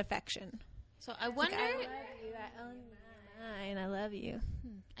and affection. So I wonder. Like, I love you. I own mine. I love you.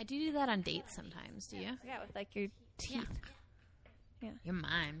 I do that on dates sometimes. Do you? Yeah, with like your teeth. Yeah. You're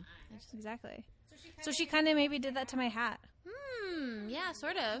mine. Exactly. So she kind of maybe did that to my hat. Yeah,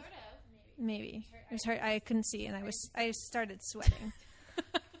 sort of. Maybe. It was hard. I couldn't see, and I started sweating.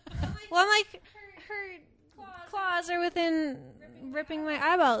 Well, I'm like, her claws are within ripping my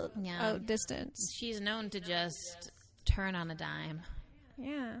eyeball out distance. She's known to just turn on a dime.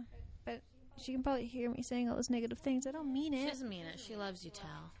 Yeah. But she can probably hear me saying all those negative things. I don't mean it. She doesn't mean it. She loves you,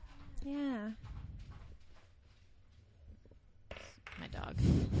 Tal. Yeah. My dog.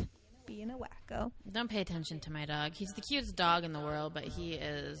 Being a wacko. Don't pay attention to my dog. He's the cutest dog in the world, but he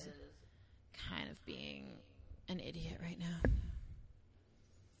is kind of being an idiot right now.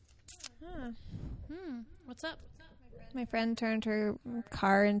 Huh. What's up? My friend turned her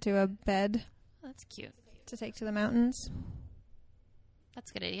car into a bed. Oh, that's cute. To take to the mountains.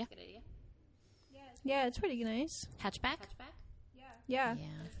 That's a good idea. Yeah, it's pretty nice. Hatchback? Yeah.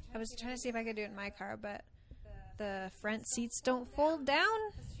 I was trying to see if I could do it in my car, but the front seats don't fold down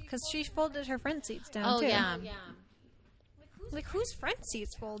because she folded her front seats down too. Oh, yeah. Like, whose front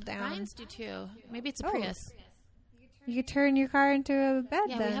seats fold down? Mine's do too. Maybe it's a Prius. You could turn your car into a bed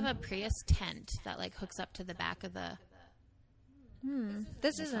then. Yeah, we have a Prius tent that like hooks up to the back of the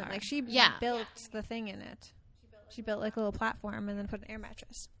This isn't like she built the thing in it. She built like a little platform and then put an air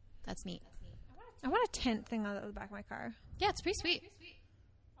mattress. That's neat. I want a tent thing on the back of my car. Yeah, it's pretty sweet.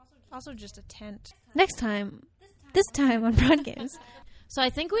 Also just a tent. This time on Broad Games. So I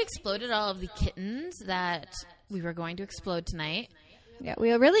think we exploded all of the kittens that we were going to explode tonight. Yeah,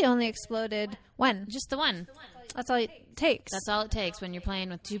 we really only exploded one. Just the one. That's all it takes. That's all it takes when you're playing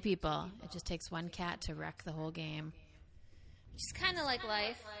with two people. It just takes one cat to wreck the whole game. Which is kind of like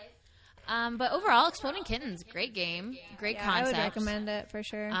life. But overall, Exploding Kittens, great game, great concept. I would recommend it for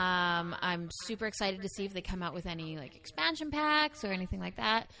sure. I'm super excited to see if they come out with any like expansion packs or anything like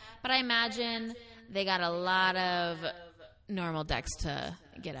that. But I imagine they got a lot of normal decks to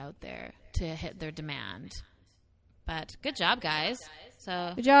get out there to hit their demand. But good job, guys.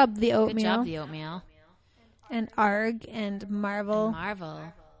 So good job, the Oatmeal. Good job, the Oatmeal. And Arg and Marvel. And Marvel.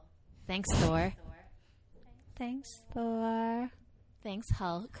 Thanks, Thor. Thanks, Thor. Thanks,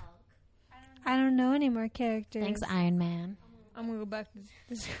 Hulk. I don't know any more characters. Thanks, Iron Man. I'm going to go back to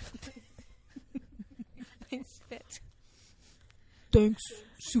this. My spit. Thanks,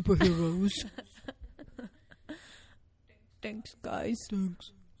 superheroes. Thanks, guys.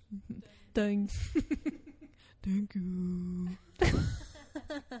 Thanks. Thanks. Thank you.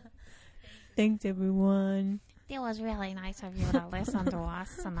 Thanks, everyone. It was really nice of you to listen to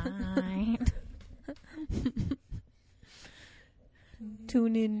us tonight.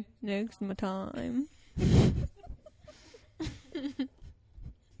 Tune in next time.